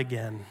aloud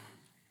again.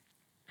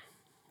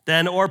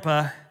 Then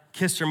Orpah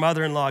kissed her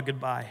mother-in-law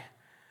goodbye.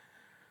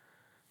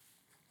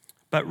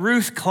 But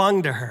Ruth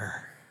clung to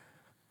her.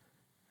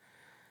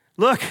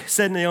 Look,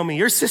 said Naomi,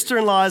 your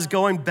sister-in-law is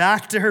going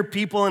back to her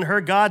people and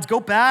her gods. Go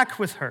back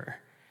with her.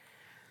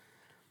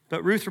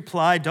 But Ruth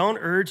replied, don't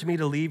urge me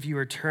to leave you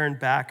or turn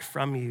back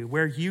from you.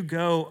 Where you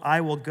go,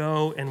 I will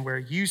go, and where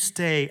you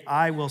stay,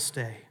 I will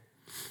stay.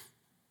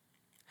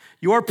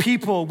 Your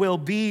people will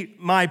be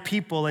my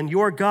people, and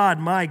your God,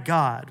 my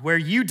God. Where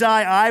you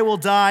die, I will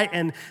die,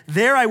 and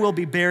there I will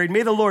be buried.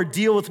 May the Lord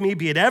deal with me,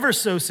 be it ever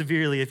so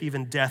severely, if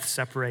even death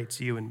separates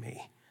you and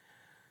me.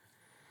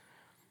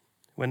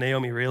 When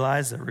Naomi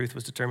realized that Ruth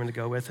was determined to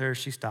go with her,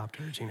 she stopped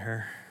urging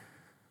her.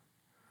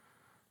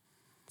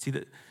 See,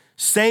 the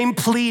same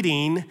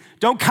pleading,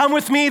 don't come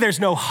with me. There's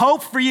no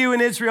hope for you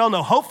in Israel,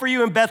 no hope for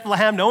you in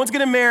Bethlehem. No one's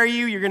going to marry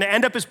you. You're going to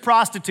end up as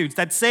prostitutes.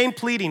 That same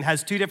pleading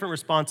has two different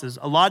responses,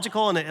 a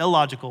logical and an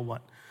illogical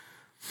one.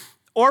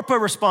 Orpah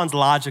responds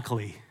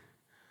logically.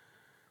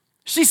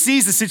 She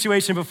sees the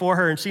situation before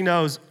her and she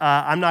knows,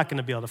 I'm not going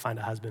to be able to find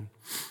a husband.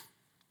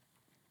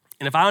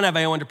 And if I don't have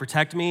anyone to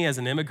protect me as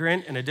an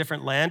immigrant in a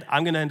different land,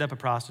 I'm going to end up a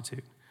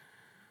prostitute.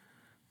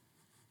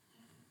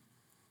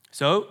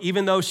 So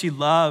even though she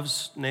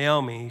loves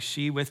Naomi,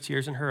 she, with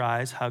tears in her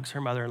eyes, hugs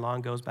her mother-in-law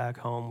and goes back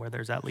home where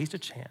there's at least a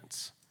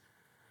chance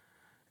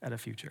at a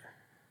future.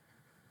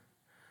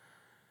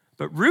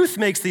 But Ruth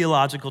makes the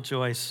illogical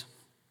choice.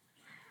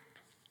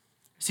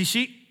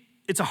 See,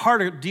 it's a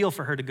harder deal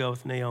for her to go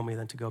with Naomi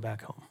than to go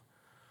back home.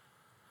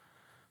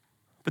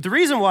 But the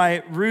reason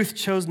why Ruth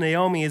chose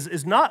Naomi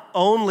is not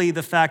only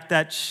the fact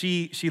that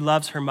she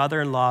loves her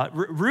mother-in-law.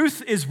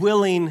 Ruth is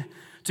willing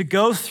to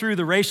go through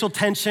the racial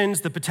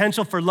tensions, the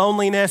potential for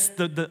loneliness,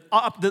 the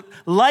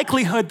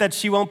likelihood that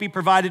she won't be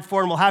provided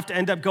for and will have to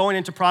end up going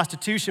into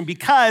prostitution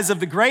because of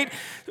the great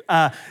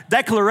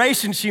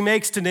declaration she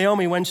makes to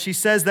Naomi when she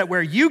says that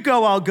where you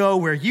go, I'll go,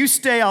 where you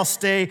stay, I'll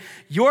stay,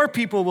 your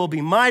people will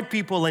be my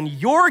people, and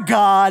your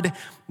God,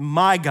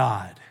 my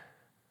God.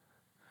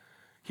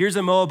 Here's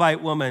a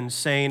Moabite woman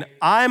saying,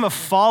 I'm a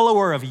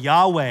follower of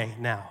Yahweh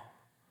now.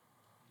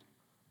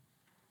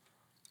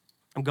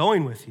 I'm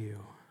going with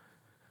you.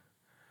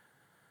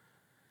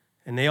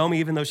 And Naomi,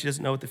 even though she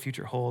doesn't know what the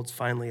future holds,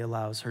 finally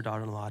allows her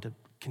daughter-in-law to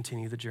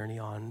continue the journey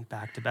on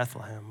back to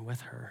Bethlehem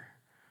with her.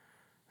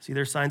 See,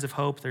 there's signs of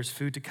hope. There's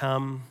food to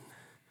come.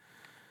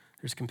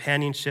 There's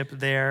companionship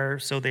there.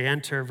 So they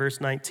enter, verse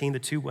 19, the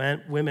two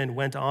women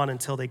went on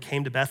until they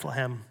came to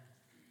Bethlehem.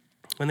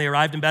 When they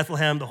arrived in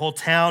Bethlehem, the whole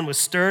town was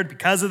stirred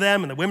because of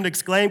them, and the women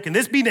exclaimed, can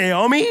this be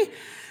Naomi?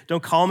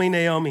 Don't call me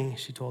Naomi,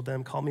 she told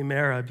them. Call me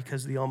Mara,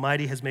 because the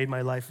Almighty has made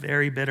my life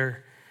very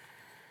bitter.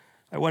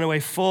 I went away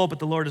full, but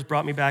the Lord has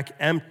brought me back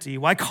empty.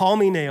 Why call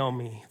me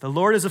Naomi? The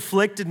Lord has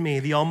afflicted me.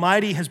 The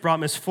Almighty has brought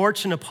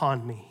misfortune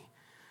upon me.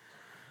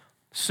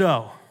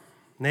 So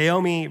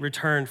Naomi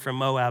returned from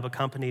Moab,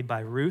 accompanied by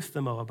Ruth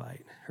the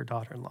Moabite, her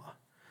daughter-in-law,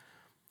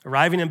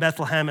 arriving in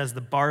Bethlehem as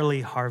the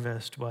barley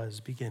harvest was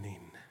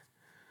beginning.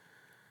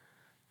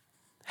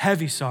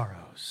 Heavy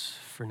sorrows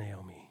for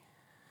Naomi,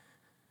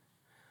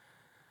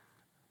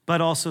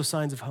 but also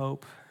signs of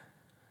hope.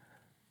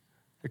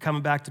 They're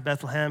coming back to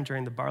Bethlehem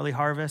during the barley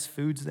harvest.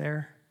 Food's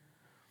there.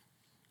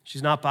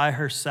 She's not by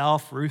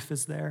herself. Ruth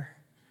is there.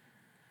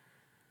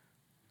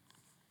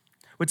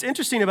 What's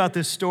interesting about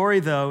this story,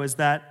 though, is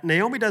that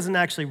Naomi doesn't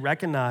actually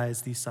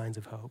recognize these signs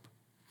of hope.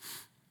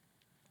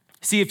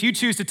 See, if you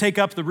choose to take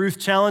up the Ruth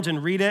challenge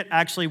and read it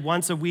actually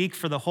once a week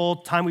for the whole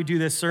time we do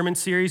this sermon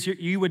series,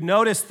 you would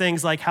notice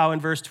things like how in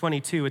verse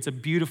 22, it's a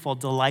beautiful,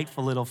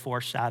 delightful little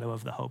foreshadow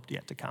of the hope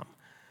yet to come.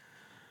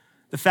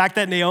 The fact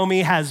that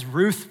Naomi has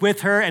Ruth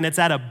with her and it's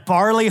at a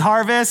barley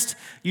harvest,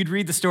 you'd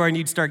read the story and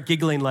you'd start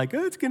giggling like,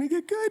 oh, it's going to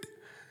get good.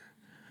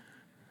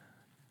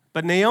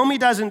 But Naomi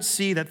doesn't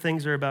see that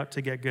things are about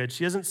to get good.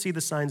 She doesn't see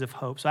the signs of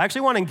hope. So I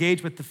actually want to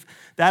engage with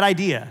that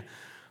idea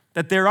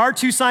that there are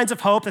two signs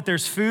of hope, that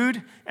there's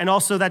food and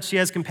also that she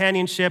has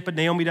companionship, but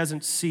Naomi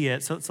doesn't see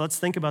it. So let's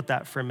think about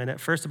that for a minute.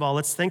 First of all,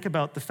 let's think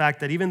about the fact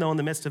that even though in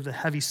the midst of the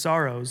heavy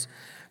sorrows,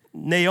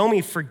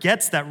 Naomi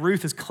forgets that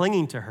Ruth is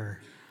clinging to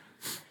her.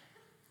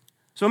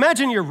 So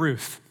imagine you're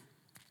Ruth.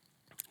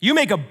 You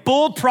make a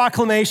bold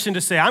proclamation to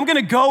say, I'm going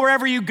to go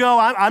wherever you go.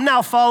 I'm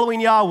now following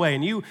Yahweh.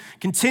 And you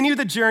continue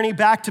the journey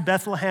back to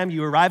Bethlehem.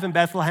 You arrive in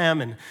Bethlehem,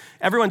 and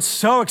everyone's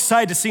so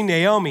excited to see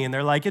Naomi. And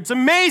they're like, it's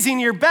amazing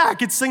you're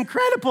back. It's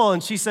incredible.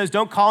 And she says,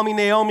 don't call me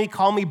Naomi.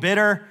 Call me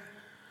bitter.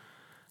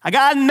 I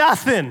got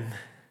nothing.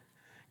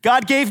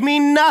 God gave me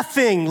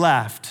nothing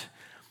left.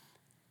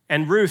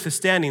 And Ruth is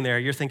standing there.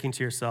 You're thinking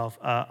to yourself,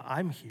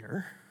 I'm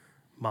here,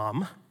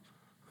 Mom.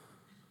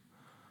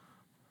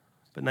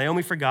 But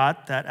Naomi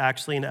forgot that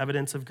actually an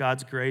evidence of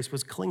God's grace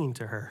was clinging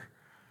to her.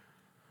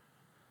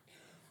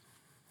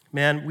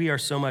 Man, we are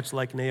so much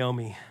like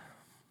Naomi.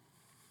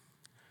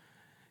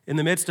 In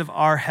the midst of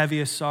our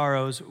heaviest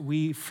sorrows,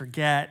 we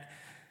forget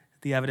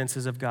the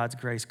evidences of God's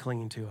grace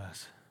clinging to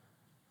us.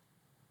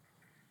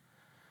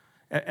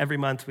 Every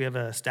month we have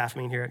a staff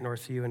meeting here at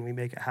Northview, and we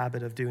make a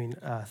habit of doing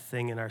a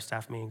thing in our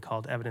staff meeting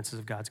called Evidences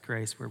of God's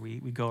Grace, where we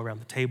go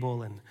around the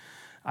table and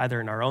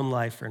either in our own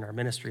life or in our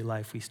ministry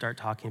life, we start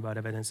talking about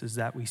evidences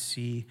that we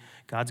see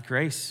God's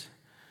grace.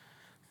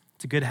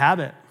 It's a good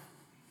habit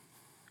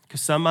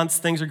because some months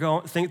things are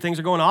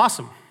going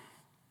awesome.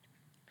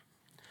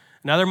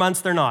 And other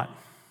months they're not.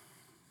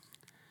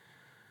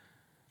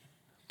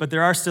 But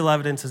there are still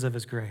evidences of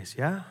his grace,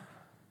 yeah?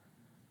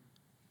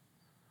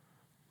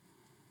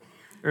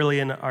 Early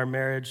in our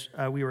marriage,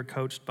 we were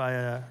coached by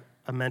a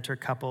mentor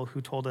couple who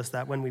told us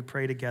that when we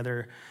pray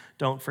together,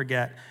 don't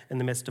forget in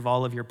the midst of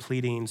all of your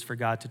pleadings for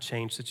God to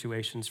change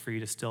situations for you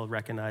to still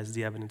recognize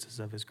the evidences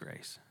of his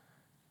grace.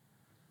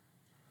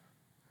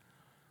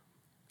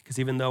 Because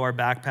even though our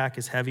backpack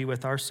is heavy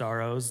with our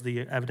sorrows,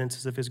 the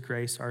evidences of his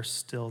grace are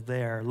still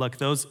there. Look,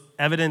 those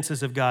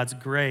evidences of God's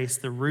grace,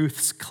 the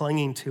Ruths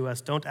clinging to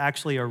us, don't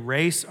actually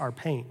erase our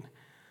pain.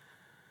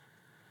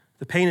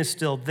 The pain is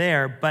still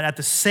there, but at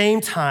the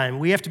same time,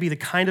 we have to be the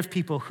kind of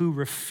people who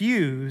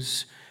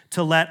refuse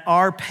to let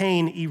our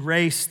pain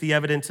erase the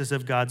evidences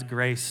of God's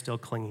grace still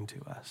clinging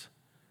to us.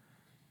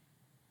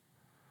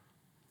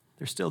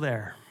 They're still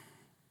there.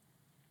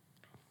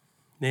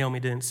 Naomi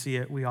didn't see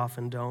it. We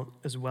often don't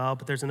as well,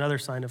 but there's another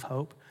sign of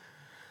hope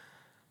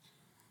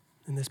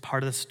in this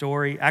part of the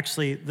story.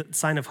 Actually, the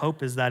sign of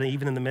hope is that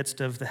even in the midst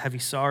of the heavy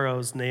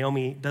sorrows,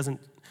 Naomi doesn't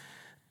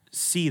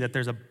see that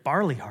there's a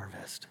barley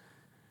harvest.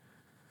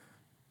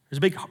 There's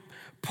a big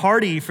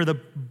party for the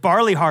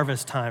barley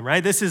harvest time,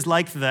 right? This is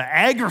like the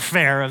agri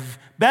fair of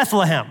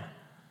Bethlehem.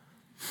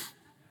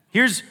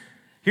 Here's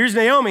Here's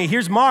Naomi,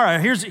 here's Mara,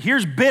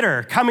 here's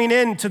Bitter coming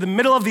into the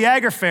middle of the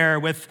Agar Fair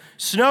with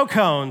snow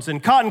cones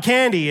and cotton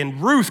candy,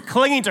 and Ruth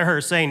clinging to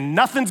her saying,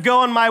 nothing's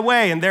going my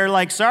way. And they're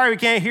like, sorry, we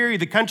can't hear you.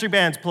 The country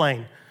band's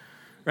playing,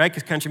 right?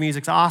 Because country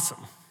music's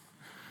awesome.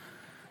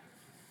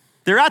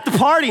 They're at the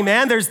party,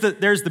 man. There's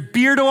the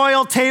beard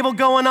oil table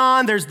going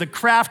on. There's the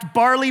craft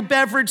barley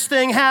beverage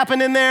thing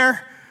happening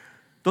there.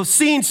 Those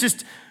scenes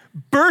just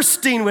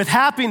bursting with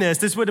happiness.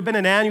 This would have been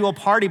an annual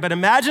party, but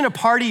imagine a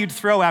party you'd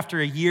throw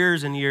after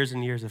years and years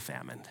and years of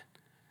famine.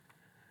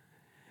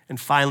 And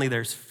finally,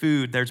 there's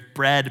food. There's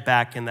bread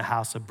back in the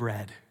house of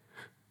bread.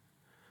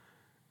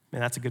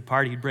 Man, that's a good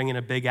party. You'd bring in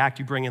a big act.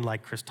 You bring in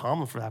like Chris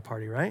Tomlin for that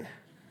party, right?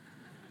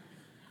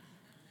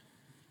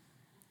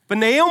 But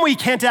Naomi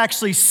can't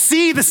actually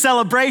see the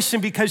celebration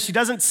because she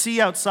doesn't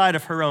see outside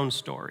of her own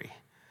story.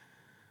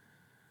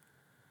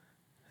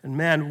 And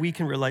man, we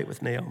can relate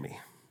with Naomi,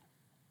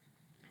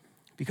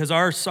 because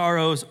our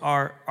sorrows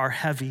are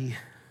heavy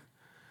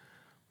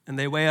and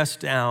they weigh us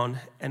down,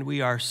 and we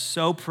are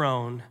so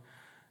prone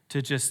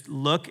to just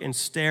look and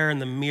stare in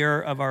the mirror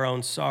of our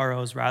own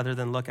sorrows rather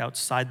than look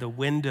outside the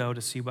window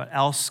to see what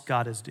else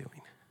God is doing.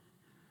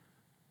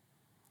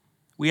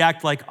 We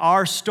act like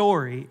our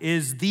story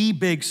is the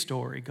big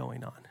story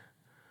going on.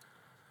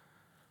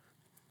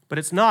 But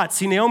it's not.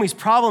 See, Naomi's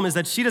problem is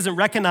that she doesn't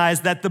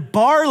recognize that the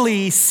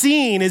barley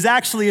scene is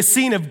actually a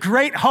scene of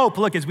great hope.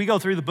 Look, as we go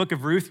through the book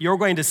of Ruth, you're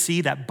going to see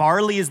that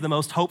barley is the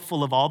most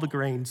hopeful of all the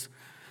grains.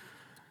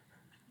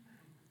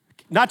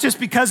 Not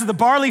just because of the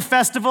barley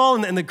festival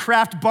and the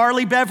craft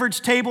barley beverage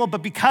table,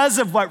 but because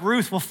of what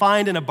Ruth will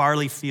find in a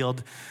barley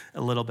field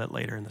a little bit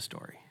later in the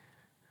story.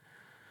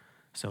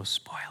 So,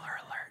 spoiler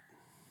alert.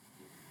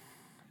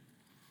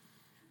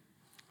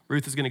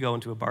 Ruth is going to go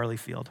into a barley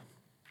field.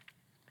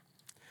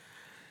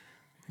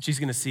 She's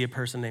going to see a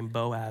person named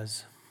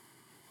Boaz.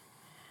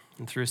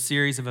 And through a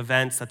series of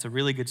events, that's a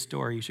really good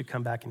story. You should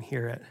come back and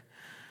hear it.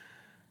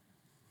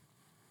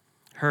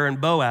 Her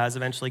and Boaz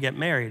eventually get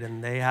married,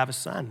 and they have a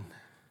son.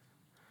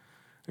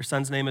 Their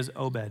son's name is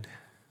Obed.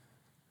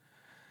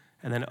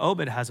 And then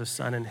Obed has a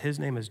son, and his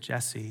name is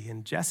Jesse.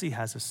 And Jesse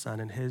has a son,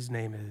 and his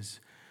name is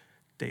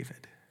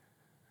David.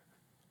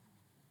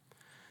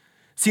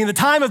 See, in the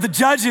time of the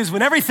judges,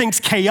 when everything's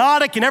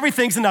chaotic and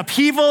everything's in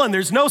upheaval and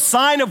there's no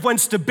sign of when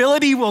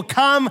stability will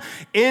come,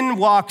 in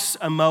walks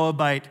a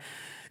Moabite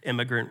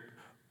immigrant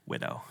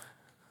widow.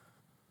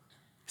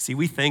 See,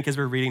 we think as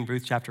we're reading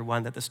Ruth chapter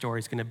 1 that the story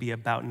is going to be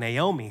about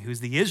Naomi, who's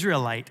the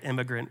Israelite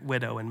immigrant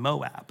widow in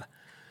Moab.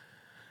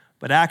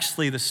 But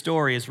actually, the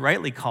story is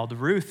rightly called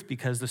Ruth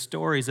because the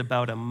story is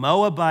about a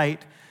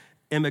Moabite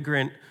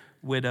immigrant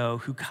widow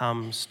who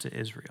comes to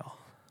Israel.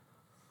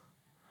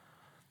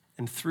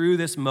 And through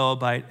this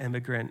Moabite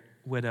immigrant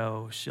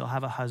widow, she'll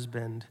have a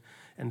husband,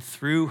 and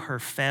through her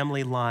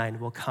family line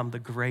will come the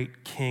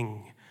great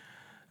king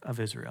of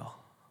Israel.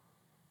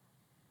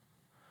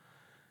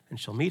 And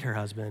she'll meet her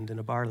husband in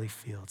a barley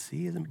field.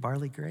 See, isn't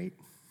barley great?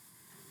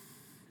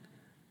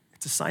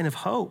 It's a sign of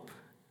hope.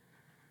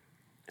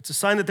 It's a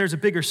sign that there's a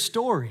bigger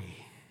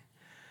story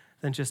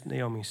than just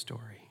Naomi's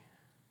story.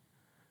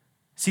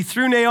 See,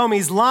 through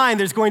Naomi's line,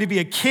 there's going to be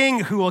a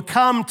king who will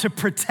come to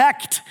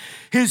protect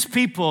his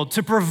people,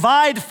 to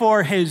provide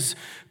for his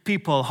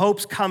people.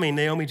 Hope's coming.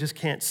 Naomi just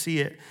can't see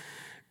it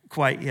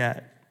quite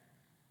yet.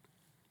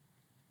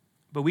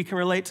 But we can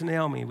relate to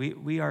Naomi.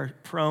 We are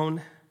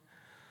prone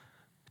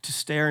to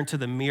stare into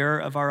the mirror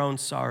of our own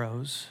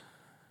sorrows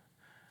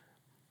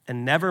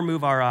and never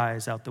move our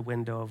eyes out the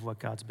window of what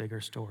God's bigger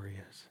story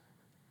is.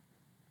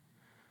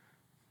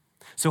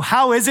 So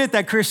how is it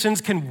that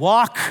Christians can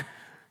walk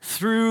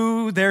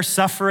through their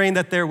suffering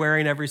that they're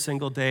wearing every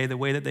single day? The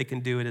way that they can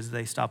do it is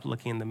they stop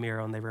looking in the mirror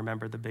and they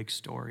remember the big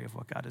story of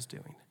what God is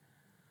doing.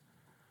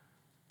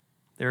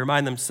 They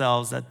remind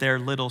themselves that their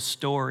little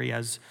story,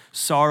 as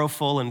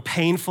sorrowful and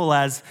painful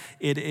as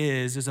it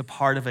is a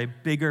part of a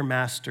bigger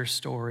master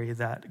story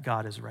that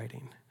God is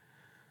writing.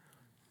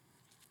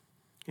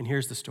 And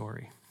here's the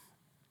story.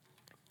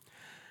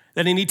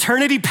 That in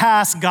eternity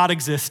past, God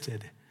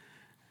existed,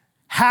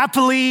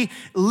 happily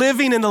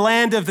living in the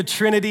land of the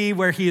Trinity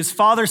where he is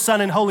Father,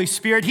 Son, and Holy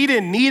Spirit. He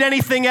didn't need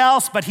anything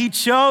else, but he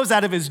chose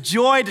out of his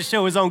joy to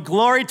show his own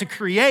glory to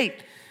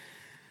create.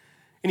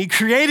 And he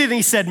created and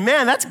he said,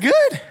 man, that's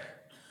good.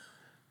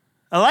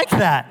 I like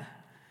that.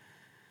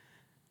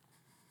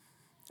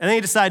 And then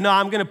he decided, no,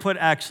 I'm going to put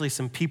actually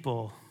some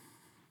people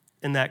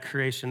in that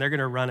creation. They're going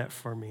to run it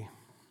for me.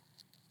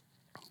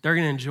 They're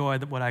going to enjoy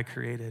what I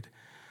created.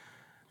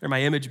 They're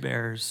my image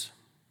bearers.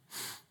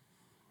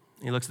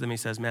 And he looks at them and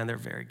he says, man, they're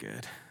very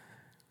good.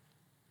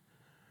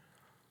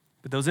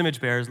 But those image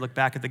bearers look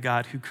back at the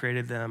God who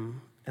created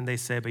them and they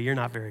say, but you're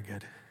not very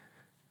good.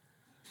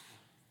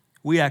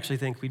 We actually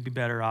think we'd be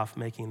better off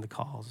making the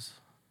calls,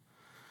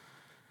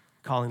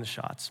 calling the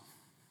shots.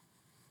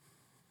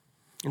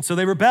 And so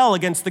they rebel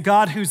against the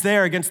God who's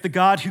there, against the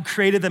God who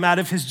created them out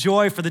of his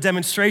joy for the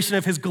demonstration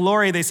of his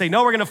glory. They say,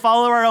 no, we're going to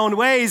follow our own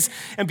ways.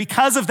 And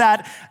because of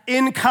that,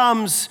 in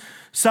comes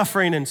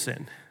suffering and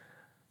sin.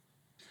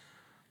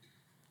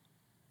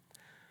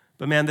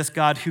 But man, this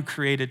God who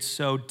created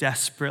so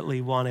desperately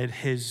wanted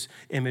his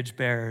image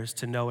bearers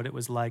to know what it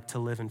was like to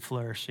live in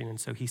flourishing. And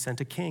so he sent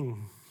a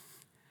king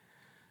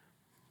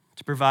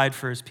to provide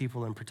for his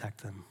people and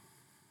protect them.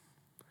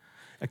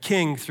 A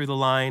king through the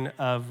line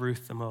of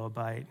Ruth the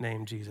Moabite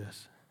named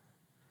Jesus,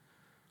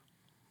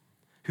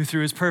 who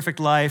through his perfect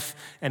life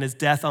and his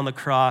death on the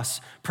cross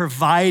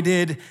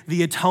provided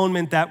the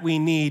atonement that we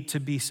need to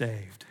be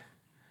saved.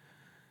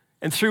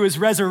 And through his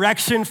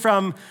resurrection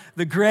from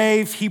the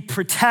grave, he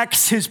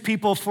protects his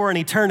people for an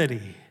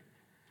eternity.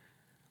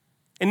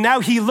 And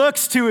now he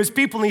looks to his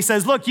people and he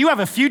says, look, you have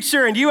a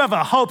future and you have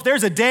a hope.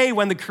 There's a day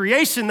when the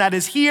creation that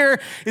is here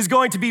is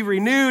going to be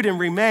renewed and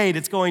remade.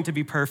 It's going to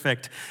be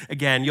perfect.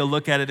 Again, you'll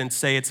look at it and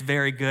say it's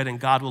very good, and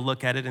God will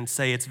look at it and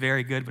say it's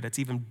very good, but it's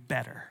even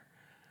better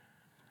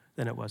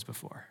than it was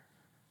before.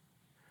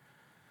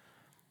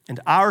 And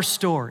our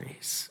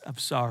stories of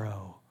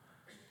sorrow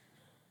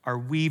are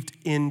weaved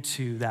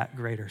into that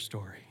greater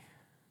story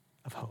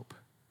of hope.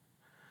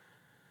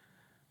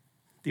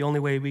 The only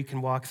way we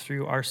can walk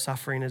through our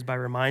suffering is by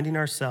reminding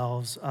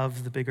ourselves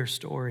of the bigger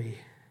story.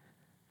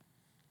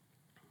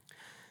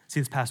 See,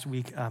 this past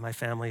week, my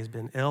family has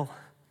been ill,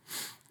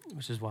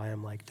 which is why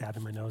I'm like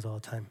dabbing my nose all the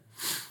time.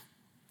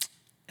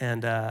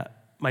 And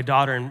my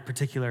daughter in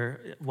particular,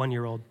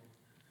 1-year-old,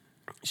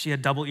 she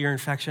had double ear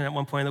infection at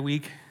one point in the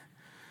week.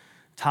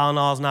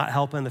 Tylenol's not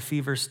helping. The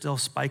fever's still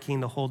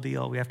spiking, the whole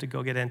deal. We have to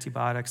go get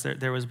antibiotics.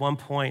 There was one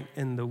point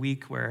in the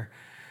week where,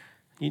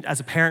 as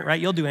a parent, right,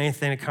 you'll do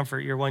anything to comfort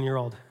your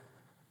 1-year-old,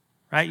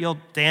 right? You'll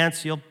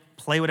dance, you'll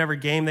play whatever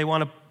game they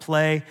want to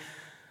play.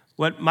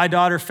 What my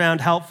daughter found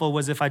helpful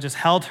was if I just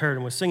held her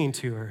and was singing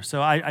to her.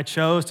 So I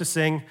chose to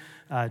sing,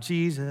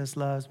 Jesus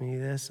loves me,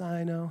 this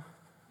I know,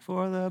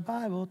 for the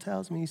Bible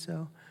tells me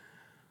so.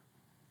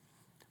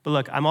 But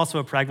look, I'm also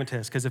a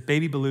pragmatist, because if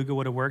Baby Beluga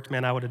would have worked,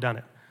 man, I would have done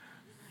it.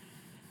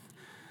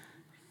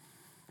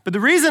 But the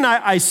reason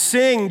I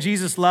sing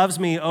Jesus loves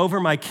me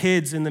over my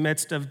kids in the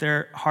midst of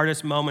their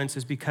hardest moments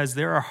is because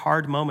there are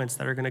hard moments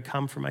that are going to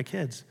come for my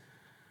kids.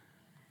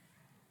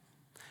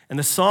 And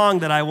the song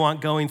that I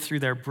want going through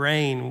their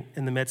brain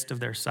in the midst of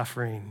their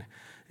suffering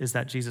is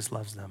that Jesus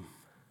loves them.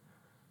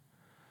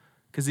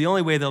 Because the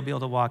only way they'll be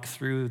able to walk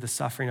through the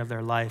suffering of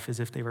their life is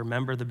if they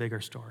remember the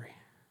bigger story.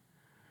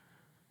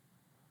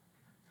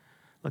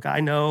 Look,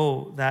 I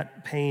know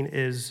that pain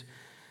is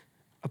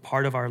a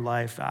part of our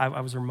life.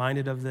 I was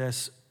reminded of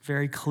this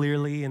very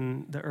clearly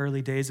in the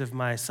early days of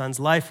my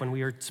son's life when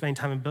we were spending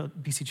time in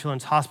BC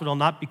Children's Hospital,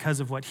 not because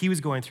of what he was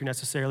going through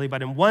necessarily,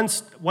 but in one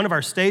of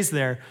our stays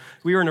there,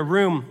 we were in a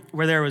room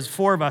where there was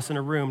 4 of us in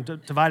a room,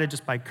 divided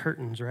just by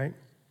curtains, right?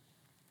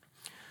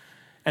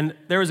 And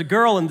there was a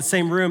girl in the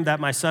same room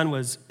that my son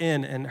was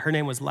in, and her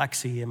name was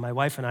Lexi, and my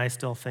wife and I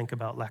still think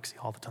about Lexi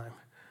all the time.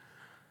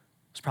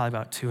 It was probably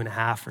about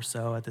 2.5 or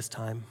so at this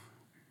time.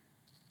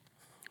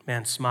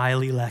 Man,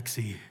 smiley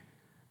Lexi.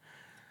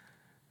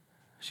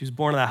 She was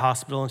born in that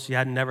hospital, and she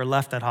had never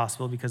left that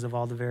hospital because of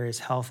all the various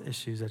health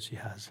issues that she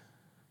has.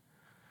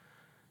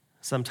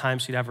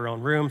 Sometimes she'd have her own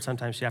room.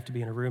 Sometimes she'd have to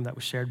be in a room that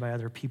was shared by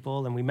other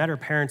people. And we met her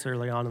parents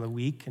early on in the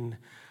week, and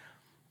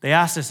they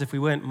asked us if we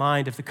wouldn't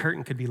mind if the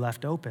curtain could be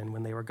left open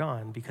when they were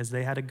gone, because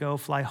they had to go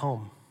fly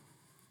home.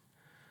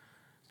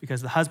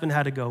 Because the husband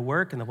had to go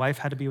work, and the wife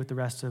had to be with the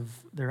rest of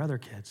their other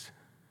kids.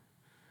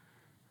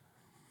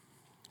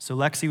 So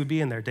Lexi would be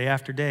in there day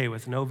after day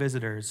with no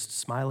visitors,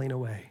 smiling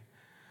away,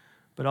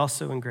 but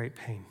also in great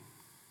pain.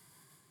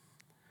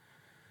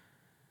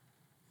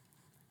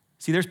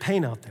 See, there's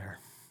pain out there.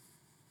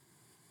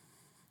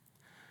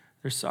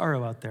 There's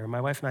sorrow out there. My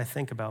wife and I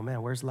think about,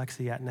 man, where's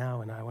Lexi at now?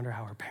 And I wonder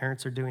how her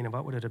parents are doing, and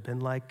what would it have been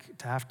like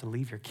to have to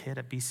leave your kid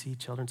at BC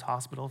Children's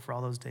Hospital for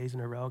all those days in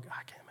a row?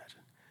 I can't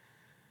imagine.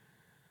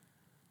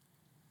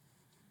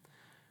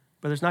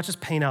 But there's not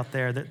just pain out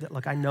there.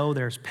 Look, I know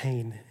there's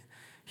pain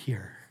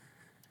here.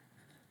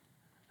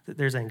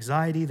 There's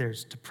anxiety,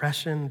 there's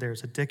depression,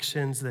 there's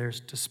addictions,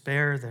 there's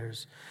despair,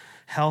 there's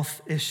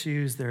health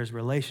issues, there's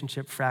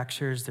relationship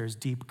fractures, there's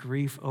deep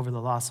grief over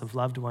the loss of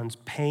loved ones.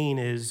 Pain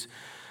is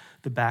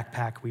the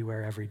backpack we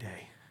wear every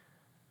day.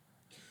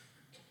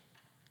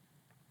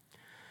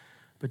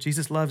 But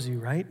Jesus loves you,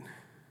 right?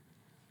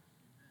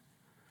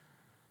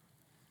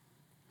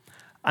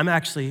 I'm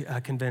actually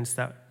convinced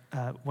that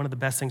one of the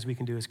best things we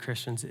can do as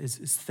Christians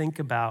is think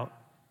about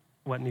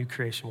what new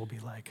creation will be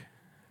like.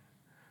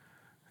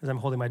 As I'm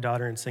holding my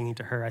daughter and singing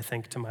to her,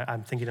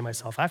 I'm thinking to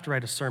myself, I have to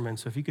write a sermon,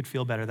 so if you could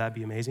feel better, that'd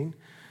be amazing.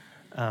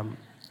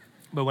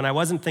 But when I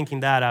wasn't thinking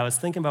that, I was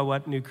thinking about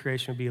what new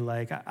creation would be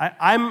like.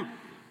 I'm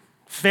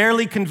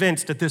fairly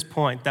convinced at this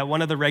point that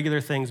one of the regular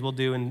things we'll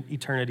do in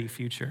eternity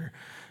future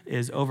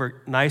is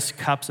over nice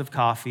cups of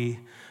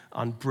coffee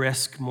on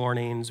brisk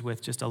mornings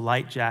with just a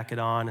light jacket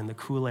on and the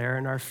cool air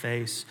in our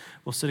face,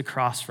 we'll sit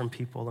across from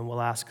people and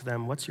we'll ask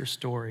them, what's your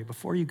story?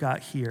 Before you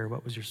got here,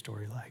 what was your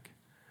story like?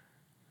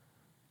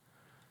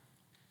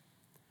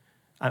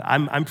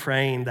 I'm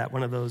praying that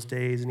one of those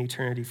days in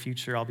eternity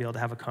future, I'll be able to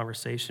have a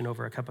conversation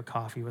over a cup of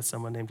coffee with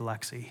someone named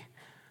Lexi.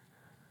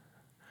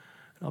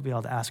 And I'll be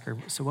able to ask her,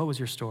 so what was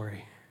your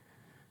story?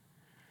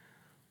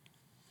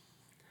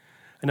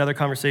 Another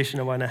conversation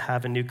I want to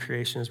have in New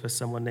Creation is with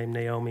someone named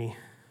Naomi.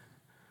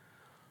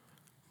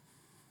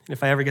 And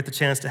if I ever get the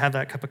chance to have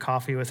that cup of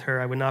coffee with her,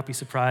 I would not be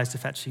surprised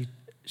if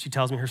she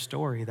tells me her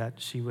story, that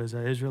she was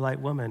an Israelite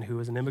woman who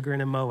was an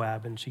immigrant in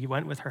Moab, and she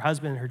went with her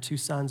husband and her 2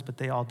 sons, but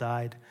they all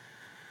died.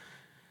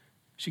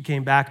 She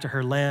came back to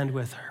her land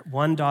with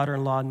one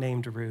daughter-in-law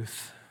named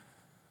Ruth.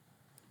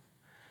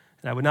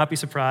 And I would not be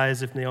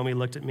surprised if Naomi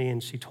looked at me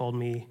and she told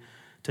me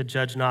to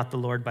judge not the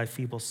Lord by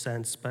feeble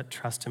sense, but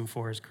trust him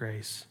for his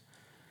grace.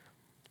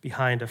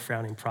 Behind a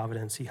frowning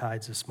providence, he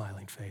hides a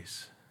smiling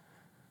face.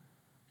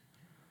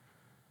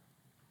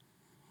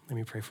 Let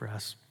me pray for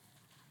us.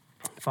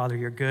 Father,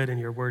 you're good and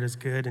your word is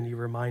good, and you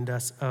remind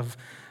us of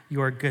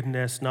your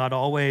goodness, not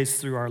always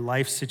through our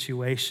life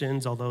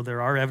situations, although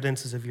there are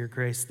evidences of your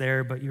grace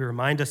there, but you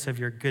remind us of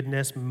your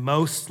goodness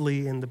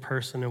mostly in the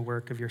person and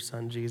work of your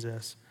Son,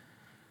 Jesus.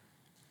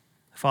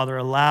 Father,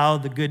 allow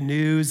the good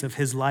news of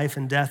his life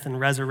and death and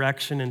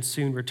resurrection and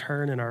soon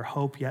return and our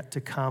hope yet to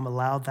come,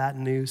 allow that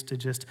news to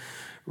just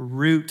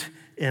root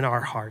in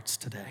our hearts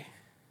today.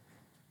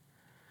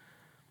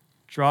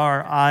 Draw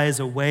our eyes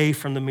away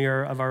from the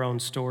mirror of our own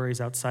stories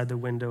outside the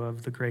window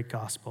of the great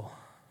gospel.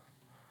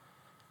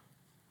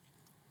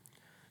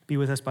 Be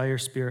with us by your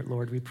Spirit,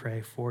 Lord, we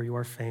pray, for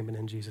your fame and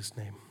in Jesus'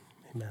 name.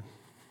 Amen.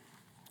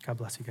 God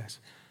bless you guys.